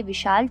है कि ये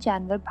विशाल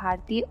जानवर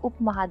भारतीय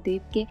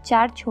उपमहाद्वीप के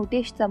 4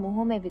 छोटे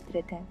समूहों में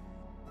वितरित हैं।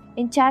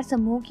 इन 4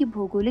 समूहों की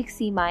भौगोलिक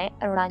सीमाएं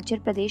अरुणाचल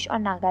प्रदेश और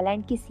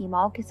नागालैंड की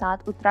सीमाओं के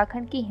साथ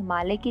उत्तराखंड के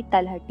हिमालय की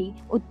तलहटी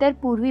उत्तर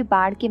पूर्वी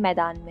बाढ़ के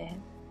मैदान में है।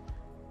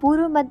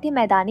 पूर्व मध्य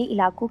मैदानी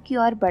इलाकों की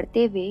ओर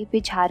बढ़ते हुए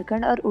वे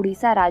झारखंड और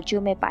उड़ीसा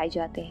राज्यों में पाए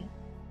जाते हैं।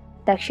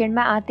 दक्षिण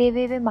में आते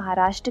हुए वे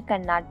महाराष्ट्र,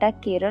 कर्नाटक,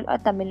 केरल और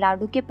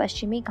तमिलनाडु के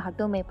पश्चिमी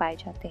घाटों में पाए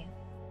जाते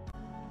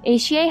हैं।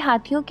 एशियाई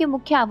हाथियों के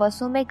मुख्य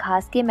आवासों में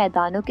घास के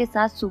मैदानों के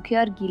साथ सूखे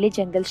और गीले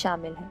जंगल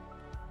शामिल हैं।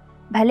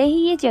 भले ही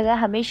ये जगह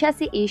हमेशा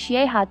से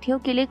एशियाई हाथियों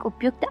के लिए एक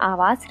उपयुक्त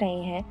आवास रहे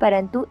हैं,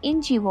 परंतु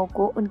इन जीवों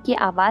को उनके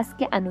आवास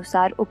के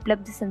अनुसार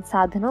उपलब्ध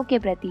संसाधनों के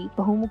प्रति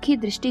बहुमुखी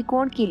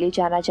दृष्टिकोण के लिए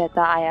जाना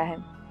जाता आया है।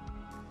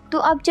 तो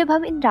अब जब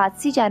हम इन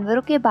राजसी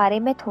जानवरों के बारे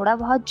में थोड़ा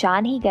बहुत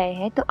जान ही गए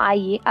हैं, तो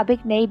आइए अब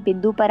एक नए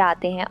बिंदु पर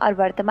आते हैं और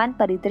वर्तमान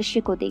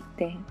परिदृश्य को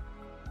देखते हैं।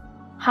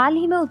 हाल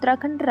ही में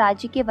उत्तराखंड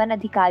राज्य के वन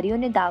अधिकारियों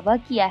ने दावा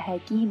किया है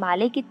कि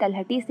हिमालय की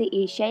तलहटी से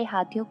एशियाई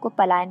हाथियों को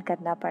पलायन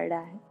करना पड़ रहा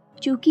है।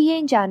 चूँकि ये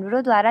इन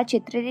जानवरों द्वारा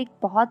चित्रित एक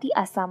बहुत ही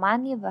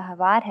असामान्य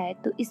व्यवहार है,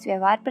 तो इस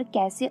व्यवहार पर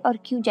कैसे और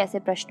क्यों जैसे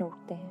प्रश्न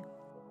उठते हैं।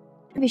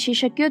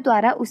 विशेषज्ञों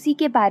द्वारा उसी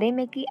के बारे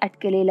में कई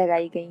अटकलें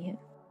लगाई गई हैं।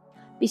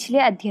 पिछले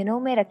अध्ययनों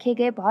में रखे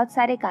गए बहुत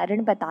सारे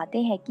कारण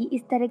बताते हैं कि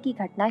इस तरह की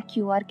घटना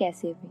क्यों और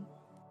कैसे हुई।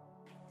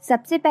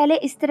 सबसे पहले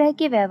इस तरह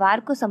के व्यवहार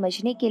को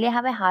समझने के लिए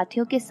हमें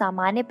हाथियों के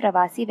सामान्य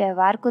प्रवासी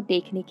व्यवहार को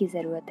देखने की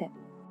जरूरत है।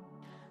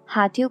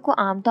 हाथियों को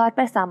आमतौर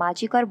पर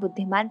सामाजिक और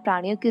बुद्धिमान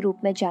प्राणियों के रूप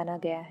में जाना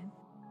गया है।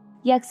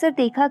 यह अक्सर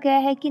देखा गया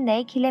है कि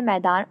नए खिले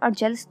मैदान और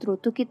जल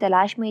स्रोतों की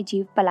तलाश में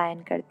जीव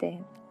पलायन करते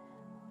हैं।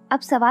 अब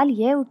सवाल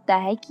यह उठता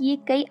है कि ये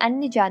कई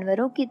अन्य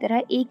जानवरों की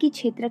तरह एक ही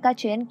क्षेत्र का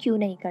चयन क्यों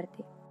नहीं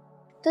करते।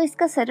 तो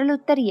इसका सरल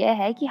उत्तर यह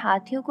है कि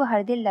हाथियों को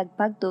हर दिन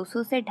लगभग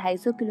 200 से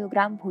 250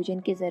 किलोग्राम भोजन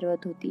की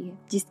जरूरत होती है,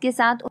 जिसके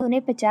साथ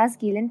उन्हें 50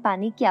 गैलन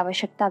पानी की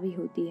आवश्यकता भी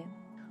होती है।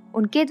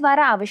 उनके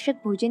द्वारा आवश्यक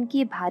भोजन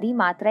की भारी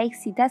मात्रा एक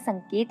सीधा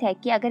संकेत है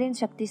कि अगर इन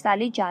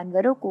शक्तिशाली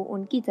जानवरों को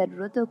उनकी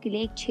जरूरतों के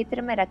लिए एक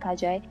क्षेत्र में रखा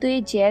जाए तो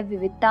ये जैव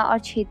विविधता और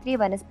क्षेत्रीय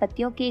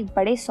वनस्पतियों के एक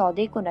बड़े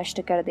सौदे को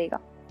नष्ट कर देगा।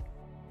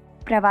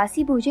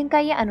 प्रवासी भोजन का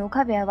यह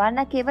अनोखा व्यवहार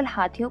न केवल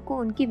हाथियों को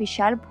उनकी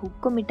विशाल भूख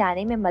को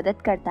मिटाने में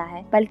मदद करता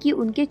है, बल्कि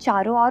उनके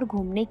चारों ओर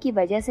घूमने की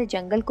वजह से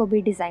जंगल को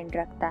भी डिजाइन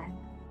रखता है।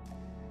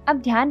 अब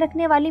ध्यान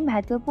रखने वाली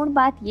महत्वपूर्ण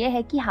बात यह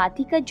है कि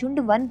हाथी का झुंड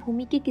वन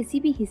भूमि के किसी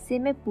भी हिस्से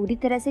में पूरी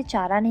तरह से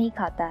चारा नहीं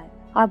खाता है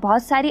और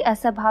बहुत सारी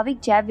अस्वाभाविक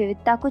जैव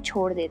विविधता को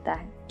छोड़ देता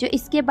है, जो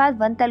इसके बाद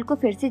वन तल को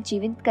फिर से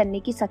जीवित करने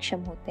की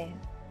सक्षम होते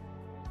हैं।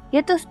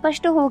 यह तो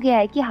स्पष्ट हो गया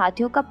है कि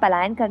हाथियों का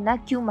पलायन करना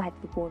क्यों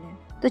महत्वपूर्ण है।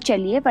 तो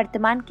चलिए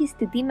वर्तमान की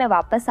स्थिति में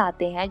वापस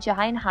आते हैं,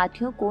 जहां इन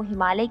हाथियों को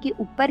हिमालय के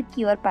ऊपर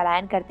की ओर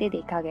पलायन करते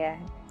देखा गया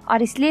है,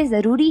 और इसलिए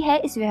जरूरी है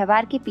इस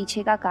व्यवहार के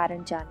पीछे का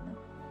कारण जानना।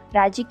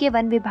 राज्य के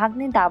वन विभाग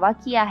ने दावा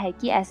किया है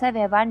कि ऐसा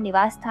व्यवहार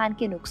निवास स्थान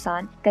के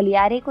नुकसान,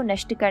 गलियारे को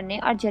नष्ट करने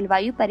और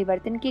जलवायु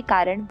परिवर्तन के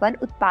कारण वन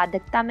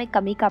उत्पादकता में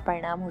कमी का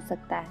परिणाम हो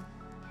सकता है।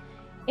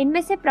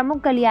 इनमें से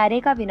प्रमुख गलियारे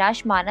का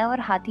विनाश मानव और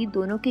हाथी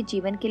दोनों के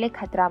जीवन के लिए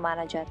खतरा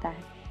माना जाता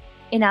है।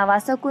 इन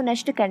आवासों को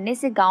नष्ट करने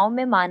से गांव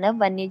में मानव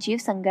वन्यजीव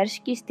संघर्ष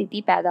की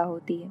स्थिति पैदा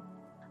होती है।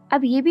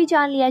 अब ये भी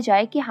जान लिया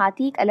जाए कि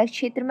हाथी एक अलग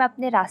क्षेत्र में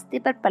अपने रास्ते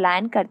पर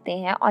पलायन करते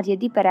हैं और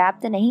यदि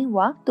पर्याप्त नहीं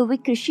हुआ तो वे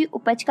कृषि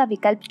उपज का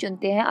विकल्प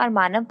चुनते हैं और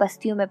मानव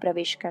बस्तियों में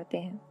प्रवेश करते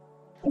हैं।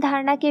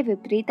 धारणा के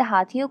विपरीत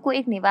हाथियों को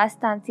एक निवास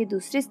स्थान से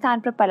दूसरे स्थान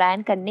पर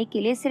पलायन करने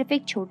के लिए सिर्फ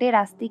एक छोटे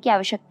रास्ते की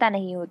आवश्यकता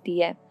नहीं होती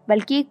है,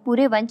 बल्कि एक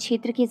पूरे वन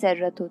क्षेत्र की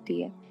जरूरत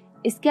होती है।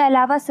 इसके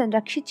अलावा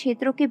संरक्षित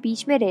क्षेत्रों के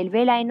बीच में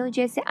रेलवे लाइनों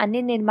जैसे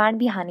अन्य निर्माण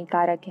भी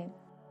हानिकारक हैं।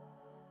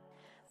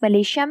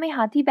 मलेशिया में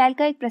हाथी बैल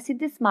का एक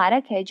प्रसिद्ध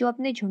स्मारक है जो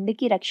अपने झुंड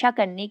की रक्षा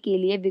करने के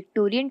लिए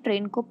विक्टोरियन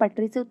ट्रेन को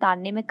पटरी से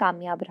उतारने में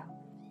कामयाब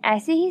रहा।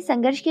 ऐसे ही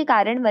संघर्ष के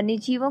कारण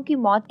वन्यजीवों की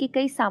मौत के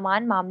कई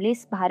समान मामले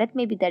इस भारत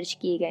में भी दर्ज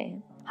किए गए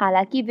हैं,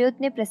 हालांकि वे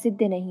उतने प्रसिद्ध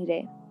नहीं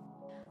रहे।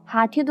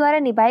 हाथियों द्वारा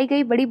निभाई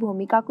गई बड़ी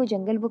भूमिका को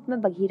जंगल बुक में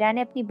बघीरा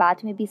ने अपनी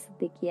बात में भी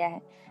सिद्ध किया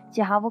है,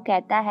 जहां वो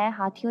कहता है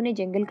हाथियों ने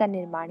जंगल का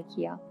निर्माण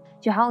किया,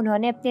 जहां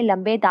उन्होंने अपने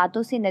लंबे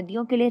दांतों से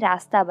नदियों के लिए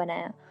रास्ता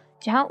बनाया,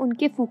 जहां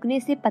उनके फूकने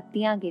से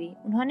पत्तियां गिरी।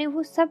 उन्होंने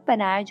वो सब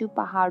बनाया जो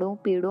पहाड़ों,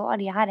 पेड़ों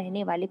और यहाँ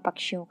रहने वाले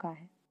पक्षियों का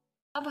है।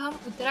 अब हम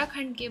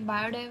उत्तराखंड के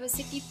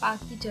बायोडायवर्सिटी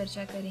पार्क की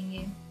चर्चा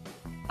करेंगे।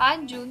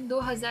 5 जून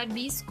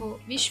 2020 को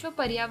विश्व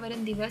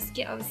पर्यावरण दिवस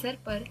के अवसर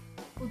पर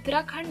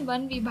उत्तराखंड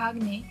वन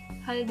विभाग ने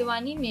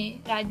हल्द्वानी में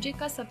राज्य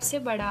का सबसे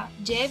बड़ा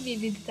जैव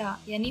विविधता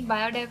यानी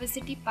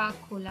बायोडायवर्सिटी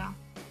पार्क खोला।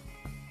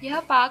 यह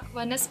पार्क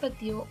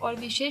वनस्पतियों और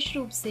विशेष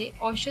रूप से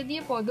औषधीय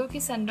पौधों के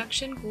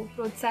संरक्षण को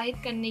प्रोत्साहित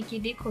करने के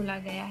लिए खोला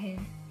गया है।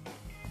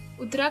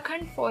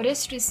 Uttarakhand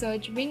forest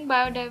research wing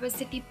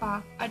biodiversity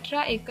park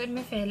 18 एकड़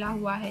में फैला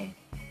हुआ है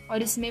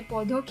और इसमें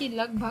पौधों की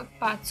लगभग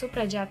 500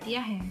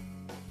 प्रजातियां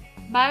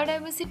हैं।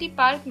 बायोडायवर्सिटी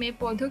पार्क में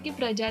पौधों की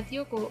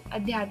प्रजातियों को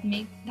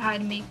आध्यात्मिक,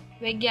 धार्मिक,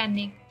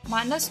 वैज्ञानिक,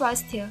 मानव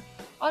स्वास्थ्य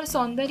और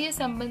सौंदर्य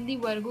संबंधी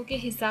वर्गों के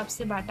हिसाब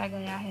से बांटा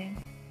गया है।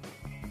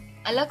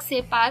 अलग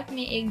से पार्क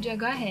में एक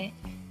जगह है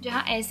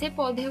जहां ऐसे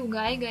पौधे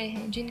उगाए गए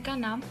हैं जिनका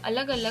नाम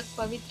अलग अलग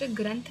पवित्र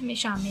ग्रंथ में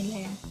शामिल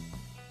है।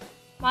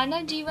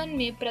 मानव जीवन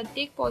में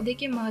प्रत्येक पौधे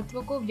के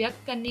महत्व को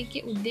व्यक्त करने के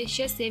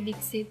उद्देश्य से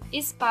विकसित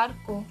इस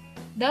पार्क को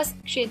 10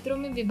 क्षेत्रों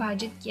में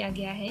विभाजित किया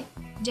गया है,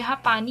 जहां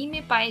पानी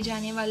में पाए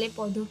जाने वाले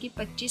पौधों की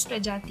 25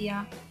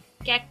 प्रजातियां,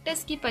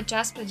 कैक्टस की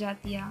 50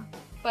 प्रजातियां,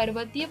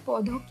 पर्वतीय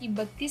पौधों की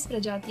 32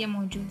 प्रजातियां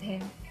मौजूद है।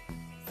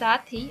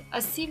 साथ ही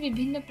 80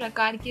 विभिन्न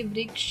प्रकार के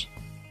वृक्ष,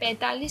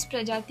 45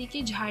 प्रजाति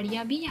की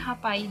झाड़ियां भी यहाँ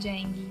पाई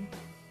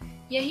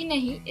जाएंगी। यही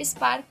नहीं, इस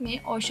पार्क में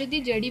औषधि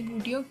जड़ी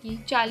बूटियों की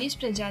 40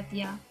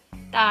 प्रजातियां,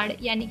 ताड़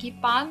यानी कि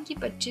पाम की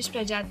 25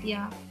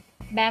 प्रजातियां,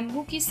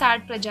 बैम्बू की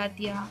 60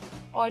 प्रजातियां,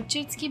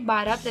 ऑर्चिड्स की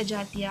 12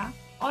 प्रजातियां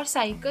और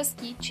साइकस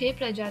की 6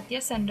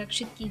 प्रजातियां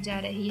संरक्षित की जा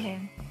रही है।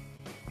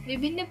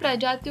 विभिन्न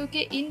प्रजातियों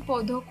के इन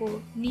पौधों को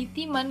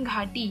नीतिमन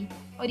घाटी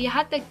और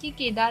यहाँ तक कि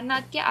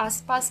केदारनाथ के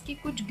आसपास के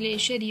कुछ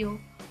ग्लेशियरों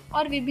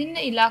और विभिन्न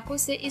इलाकों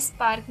से इस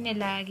पार्क में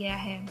लाया गया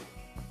है।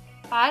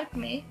 पार्क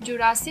में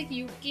जुरासिक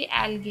युग के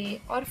एल्गे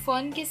और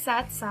फर्न के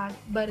साथ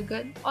साथ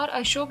बरगद और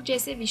अशोक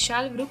जैसे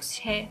विशाल वृक्ष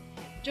है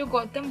जो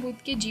गौतम बुद्ध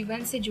के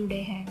जीवन से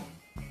जुड़े हैं।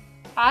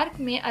 पार्क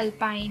में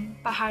अल्पाइन,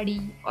 पहाड़ी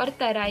और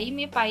तराई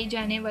में पाई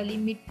जाने वाली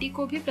मिट्टी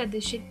को भी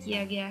प्रदर्शित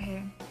किया गया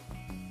है।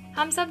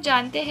 हम सब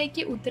जानते हैं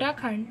कि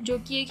उत्तराखंड, जो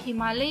कि एक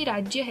हिमालयी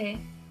राज्य है,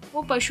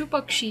 वो पशु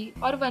पक्षी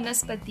और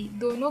वनस्पति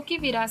दोनों की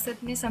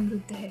विरासत में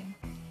समृद्ध है।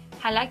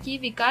 हालांकि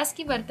विकास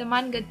की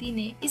वर्तमान गति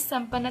ने इस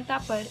संपन्नता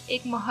पर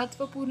एक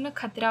महत्वपूर्ण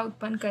खतरा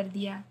उत्पन्न कर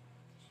दिया।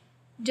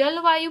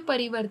 जलवायु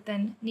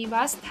परिवर्तन,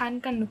 निवास स्थान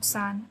का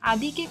नुकसान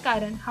आदि के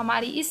कारण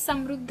हमारी इस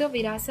समृद्ध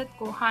विरासत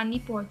को हानि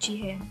पहुंची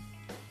है।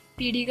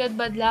 पीढ़ीगत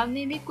बदलाव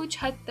ने भी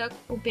कुछ हद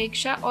तक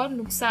उपेक्षा और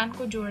नुकसान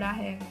को जोड़ा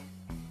है।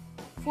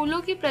 फूलों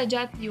की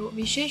प्रजातियों,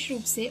 विशेष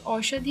रूप से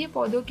औषधीय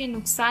पौधों के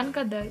नुकसान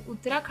का दर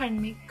उत्तराखंड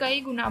में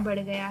कई गुना बढ़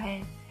गया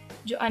है,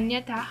 जो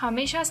अन्यथा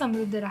हमेशा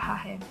समृद्ध रहा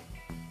है।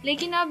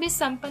 लेकिन अब इस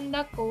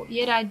संपदा को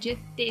ये राज्य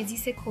तेजी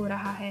से खो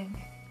रहा है।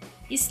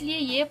 इसलिए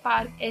ये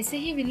पार्क ऐसे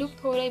ही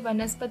विलुप्त हो रहे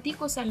वनस्पति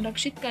को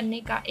संरक्षित करने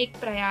का एक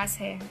प्रयास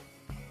है।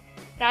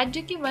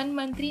 राज्य के वन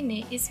मंत्री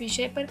ने इस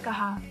विषय पर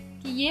कहा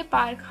कि ये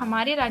पार्क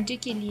हमारे राज्य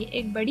के लिए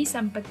एक बड़ी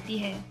संपत्ति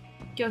है,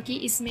 क्योंकि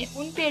इसमें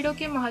उन पेड़ों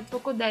के महत्व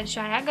को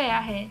दर्शाया गया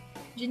है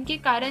जिनके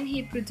कारण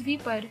ही पृथ्वी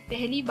पर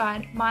पहली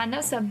बार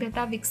मानव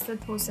सभ्यता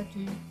विकसित हो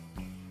सकी।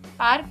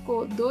 पार्क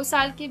को 2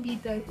 साल के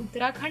भीतर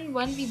उत्तराखंड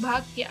वन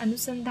विभाग के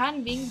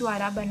अनुसंधान विंग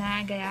द्वारा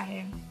बनाया गया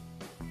है।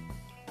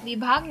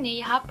 विभाग ने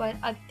यहाँ पर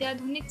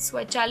अत्याधुनिक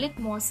स्वचालित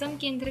मौसम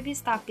केंद्र भी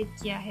स्थापित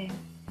किया है।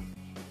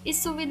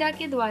 इस सुविधा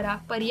के द्वारा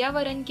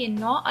पर्यावरण के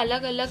 9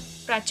 अलग अलग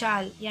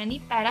प्रचाल यानी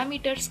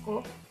पैरामीटर्स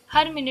को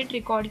हर मिनट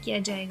रिकॉर्ड किया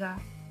जाएगा,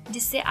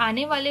 जिससे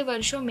आने वाले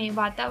वर्षों में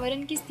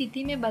वातावरण की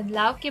स्थिति में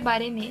बदलाव के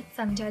बारे में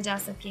समझा जा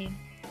सके।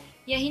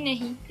 यही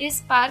नहीं,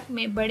 इस पार्क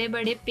में बड़े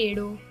बड़े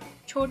पेड़ों,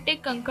 छोटे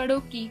कंकड़ों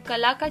की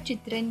कला का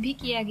चित्रण भी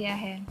किया गया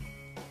है।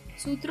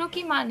 सूत्रों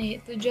की माने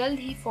तो जल्द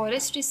ही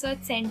फॉरेस्ट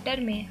रिसर्च सेंटर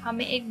में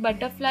हमें एक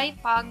बटरफ्लाई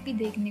पार्क भी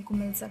देखने को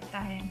मिल सकता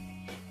है।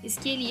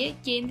 इसके लिए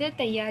केंद्र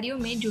तैयारियों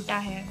में जुटा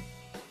है।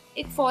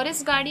 एक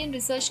फॉरेस्ट गार्डियन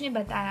रिसर्च ने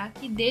बताया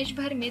कि देश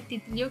भर में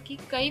तितलियों की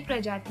कई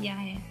प्रजातियां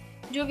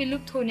हैं जो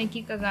विलुप्त होने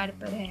की कगार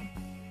पर है।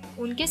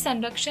 उनके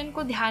संरक्षण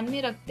को ध्यान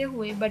में रखते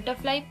हुए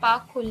बटरफ्लाई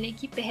पार्क खोलने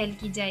की पहल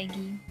की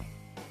जाएगी।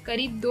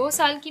 करीब 2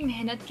 साल की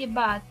मेहनत के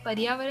बाद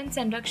पर्यावरण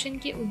संरक्षण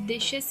के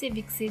उद्देश्य से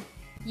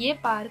विकसित ये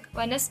पार्क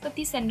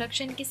वनस्पति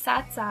संरक्षण के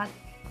साथ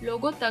साथ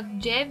लोगों तक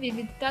जैव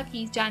विविधता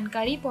की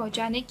जानकारी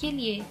पहुंचाने के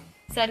लिए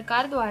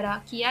सरकार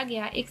द्वारा किया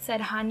गया एक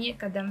सराहनीय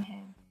कदम है।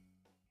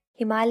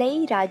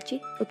 हिमालयी राज्य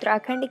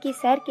उत्तराखंड की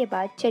सैर के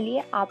बाद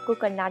चलिए आपको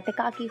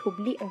कर्नाटका की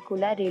हुबली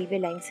अंकोला रेलवे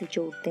लाइन से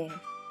जोड़ते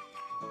हैं।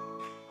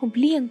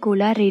 हुबली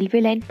अंकोला रेलवे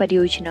लाइन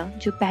परियोजना,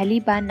 जो पहली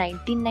बार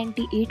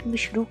 1998 में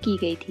शुरू की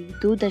गई थी,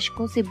 2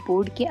 दशकों से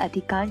बोर्ड के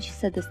अधिकांश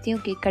सदस्यों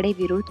के कड़े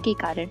विरोध के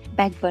कारण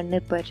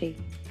बैकबर्नर पर रही।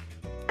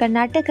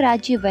 कर्नाटक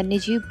राज्य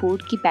वन्यजीव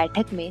बोर्ड की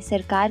बैठक में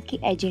सरकार के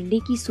एजेंडे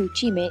की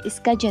सूची में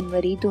इसका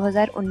जनवरी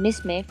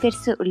 2019 में फिर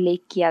से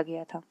उल्लेख किया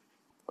गया था।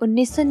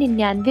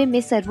 1999 में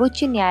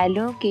सर्वोच्च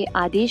न्यायालय के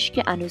आदेश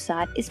के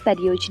अनुसार इस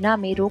परियोजना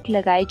में रोक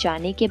लगाए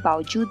जाने के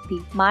बावजूद भी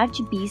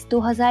मार्च 20,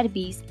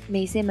 2020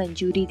 में इसे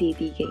मंजूरी दे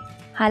दी गई।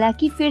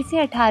 हालांकि फिर से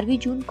 18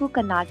 जून को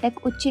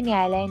कर्नाटक उच्च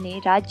न्यायालय ने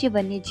राज्य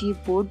वन्यजीव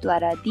बोर्ड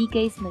द्वारा दी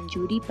गई इस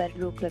मंजूरी पर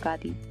रोक लगा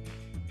दी।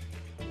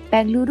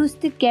 बेंगलुरु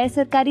स्थित गैर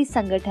सरकारी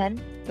संगठन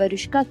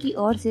वरुष्का की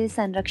ओर से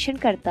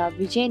संरक्षणकर्ता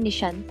विजय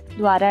निशंत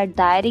द्वारा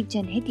दायर एक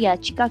जनहित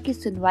याचिका की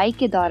सुनवाई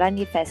के दौरान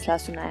ये फैसला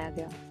सुनाया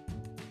गया।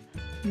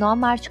 9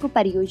 मार्च को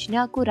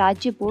परियोजना को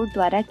राज्य बोर्ड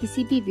द्वारा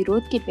किसी भी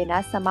विरोध के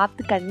बिना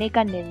समाप्त करने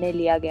का निर्णय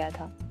लिया गया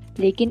था,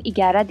 लेकिन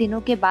 11 दिनों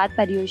के बाद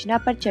परियोजना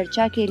पर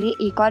चर्चा के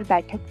लिए एक और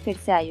बैठक फिर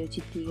से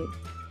आयोजित की गई।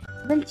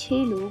 केवल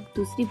 6 लोग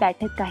दूसरी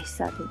बैठक का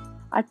हिस्सा थे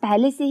और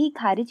पहले से ही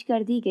खारिज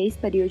कर दी गई इस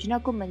परियोजना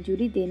को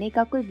मंजूरी देने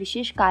का कोई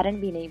विशेष कारण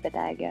भी नहीं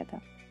बताया गया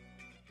था।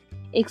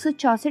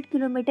 164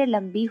 किलोमीटर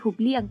लंबी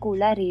हुबली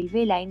अंकोला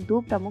रेलवे लाइन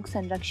 2 प्रमुख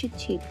संरक्षित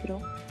क्षेत्रों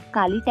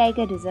काली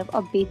टाइगर रिजर्व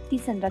और बेत्ती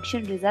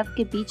संरक्षण रिजर्व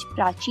के बीच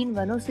प्राचीन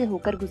वनों से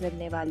होकर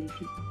गुजरने वाली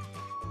थी।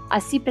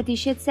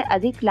 80% से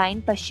अधिक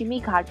लाइन पश्चिमी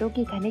घाटों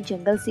के घने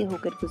जंगल से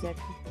होकर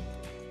गुजरती।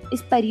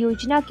 इस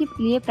परियोजना के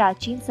लिए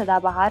प्राचीन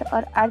सदाबहार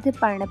और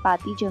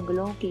अर्धपर्णपाती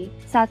जंगलों के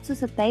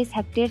 727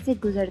 हेक्टेयर से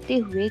गुजरते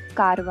हुए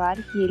कारवार,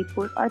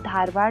 येलपुर और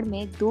धारवाड़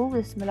में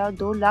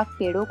 2.2 लाख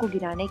पेड़ों को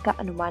गिराने का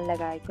अनुमान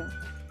लगाया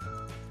गया।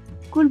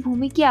 कुल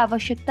भूमि की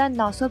आवश्यकता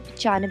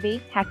 995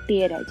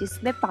 हेक्टेयर है,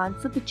 जिसमें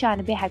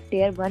 595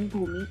 हेक्टेयर वन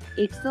भूमि,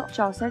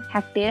 164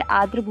 हेक्टेयर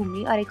आर्द्र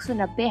भूमि और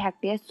 190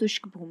 हेक्टेयर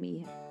शुष्क भूमि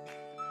है।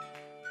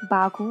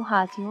 बाघों,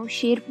 हाथियों,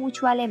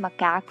 शेरपूंछ वाले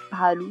मकैक,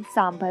 भालू,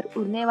 सांभर,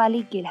 उड़ने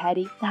वाली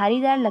गिलहरी,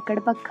 धारीदार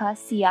लकड़बग्घा,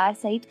 सियार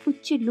सहित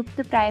उच्च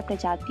लुप्त प्राय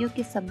प्रजातियों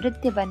के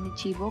समृद्ध वन्य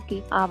जीवों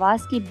के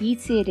आवास के बीच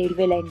से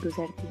रेलवे लाइन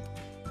गुजरती।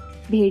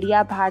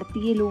 भेड़िया,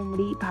 भारतीय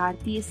लोमड़ी,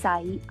 भारतीय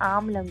साही,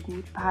 आम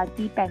लंगूर,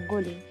 भारतीय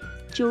पेंगोलिन,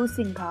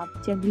 चौसिंघा,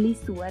 जंगली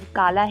सुअर,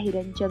 काला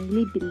हिरन,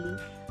 जंगली बिल्ली,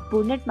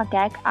 बोनेट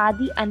मकैक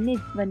आदि अन्य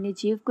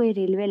वन्यजीव को ये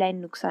रेलवे लाइन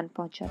नुकसान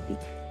पहुंचाती।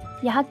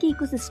 यहाँ की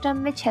इकोसिस्टम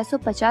में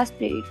 650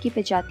 पेड़ की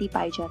प्रजाति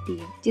पाई जाती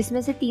है,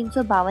 जिसमें से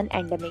 352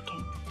 एंडेमिक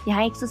हैं।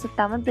 यहाँ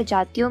 157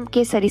 प्रजातियों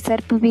के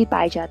सरीसृप भी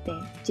पाए जाते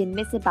हैं,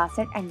 जिनमें से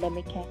 62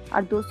 एंडेमिक है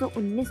और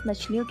 219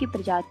 मछलियों की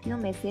प्रजातियों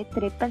में से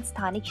 53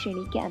 स्थानिक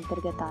श्रेणी के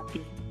अंतर्गत आती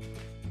है।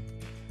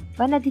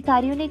 वन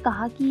अधिकारियों ने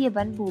कहा कि ये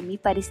वन भूमि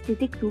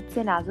पारिस्थितिक रूप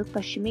से नाजुक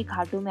पश्चिमी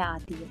घाटों में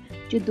आती है,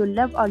 जो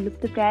दुर्लभ और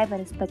लुप्तप्राय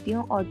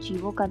वनस्पतियों और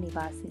जीवों का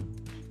निवास है।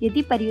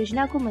 यदि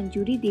परियोजना को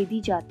मंजूरी दे दी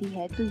जाती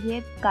है तो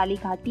यह काली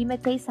घाटी में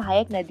कई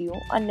सहायक नदियों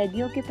और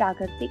नदियों के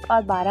प्राकृतिक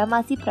और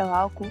बारहमासी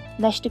प्रवाह को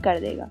नष्ट कर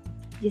देगा,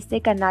 जिससे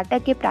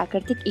कर्नाटक के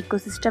प्राकृतिक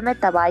इकोसिस्टम में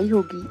तबाही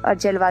होगी और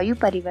जलवायु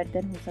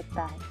परिवर्तन हो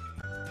सकता है।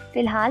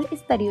 फिलहाल इस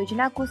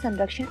परियोजना को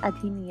संरक्षण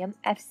अधिनियम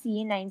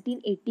FCA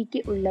 1980 के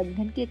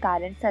उल्लंघन के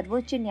कारण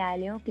सर्वोच्च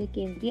न्यायालयों के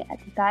केंद्रीय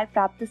अधिकार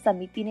प्राप्त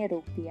समिति ने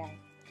रोक दिया है।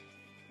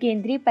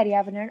 केंद्रीय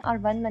पर्यावरण और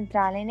वन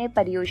मंत्रालय ने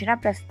परियोजना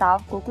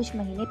प्रस्ताव को कुछ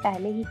महीने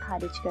पहले ही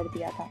खारिज कर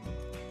दिया था।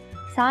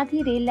 साथ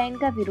ही रेल लाइन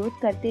का विरोध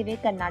करते हुए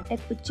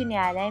कर्नाटक उच्च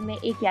न्यायालय में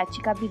एक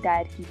याचिका भी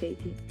दायर की गई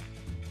थी।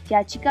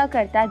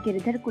 याचिकाकर्ता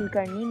गिरिधर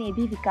कुलकर्णी ने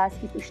भी विकास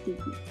की पुष्टि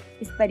की।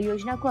 इस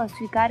परियोजना को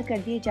अस्वीकार कर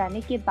दिए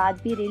जाने के बाद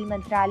भी रेल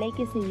मंत्रालय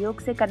के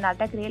सहयोग से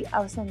कर्नाटक रेल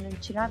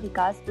अवसंरचना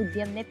विकास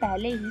उद्यम ने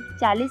पहले ही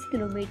 40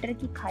 किलोमीटर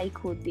की खाई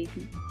खोद दी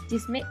थी,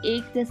 जिसमें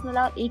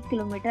 1.1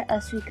 किलोमीटर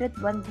अस्वीकृत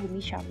वन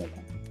भूमि शामिल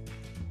है।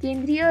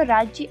 केंद्रीय और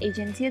राज्य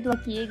एजेंसियों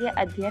द्वारा किए गए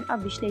अध्ययन और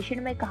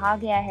विश्लेषण में कहा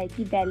गया है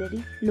कि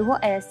बैलरी लौह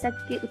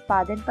अयस्क के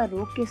उत्पादन पर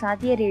रोक के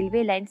साथ ये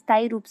रेलवे लाइन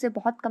स्थायी रूप से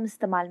बहुत कम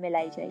इस्तेमाल में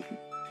लाई जाएगी।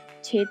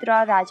 क्षेत्र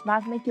और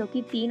राजमार्ग में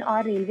क्योंकि 3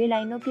 और रेलवे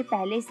लाइनों के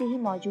पहले से ही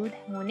मौजूद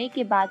होने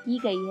के बाद की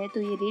गई है,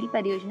 तो ये रेल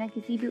परियोजना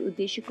किसी भी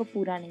उद्देश्य को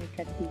पूरा नहीं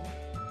करती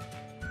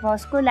है।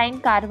 वास्को लाइन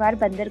कारवार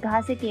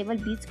बंदरगाह से केवल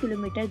 20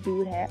 किलोमीटर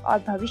दूर है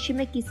और भविष्य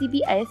में किसी भी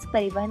अयस्क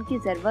परिवहन की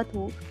जरूरत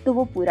हो तो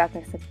वो पूरा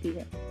कर सकती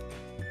है।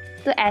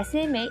 तो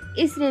ऐसे में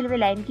इस रेलवे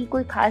लाइन की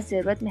कोई खास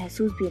जरूरत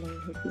महसूस भी नहीं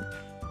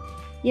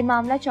होती। ये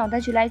मामला 14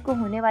 जुलाई को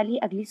होने वाली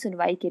अगली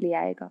सुनवाई के लिए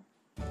आएगा।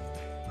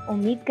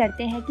 उम्मीद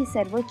करते हैं कि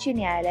सर्वोच्च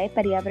न्यायालय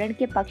पर्यावरण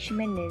के पक्ष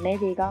में निर्णय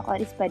देगा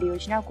और इस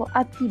परियोजना को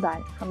अब की बार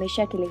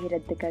हमेशा के लिए ही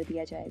रद्द कर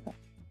दिया जाएगा।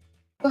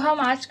 तो हम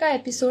आज का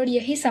एपिसोड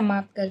यही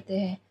समाप्त करते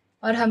हैं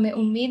और हमें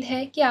उम्मीद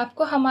है कि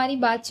आपको हमारी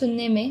बात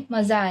सुनने में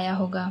मज़ा आया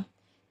होगा।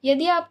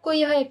 यदि आपको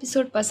यह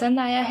एपिसोड पसंद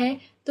आया है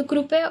तो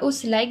कृपया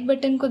उस लाइक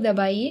बटन को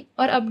दबाइए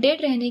और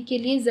अपडेट रहने के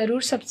लिए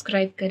ज़रूर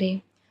सब्सक्राइब करें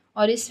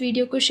और इस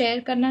वीडियो को शेयर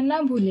करना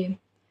ना भूलें।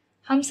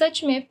 हम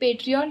सच में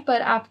पेट्रियन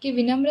पर आपके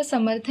विनम्र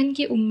समर्थन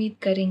की उम्मीद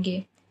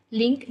करेंगे।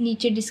 लिंक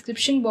नीचे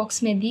डिस्क्रिप्शन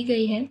बॉक्स में दी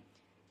गई है।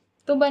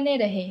 तो बने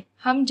रहे,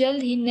 हम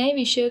जल्द ही नए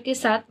विषयों के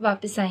साथ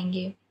वापस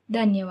आएंगे।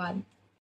 धन्यवाद।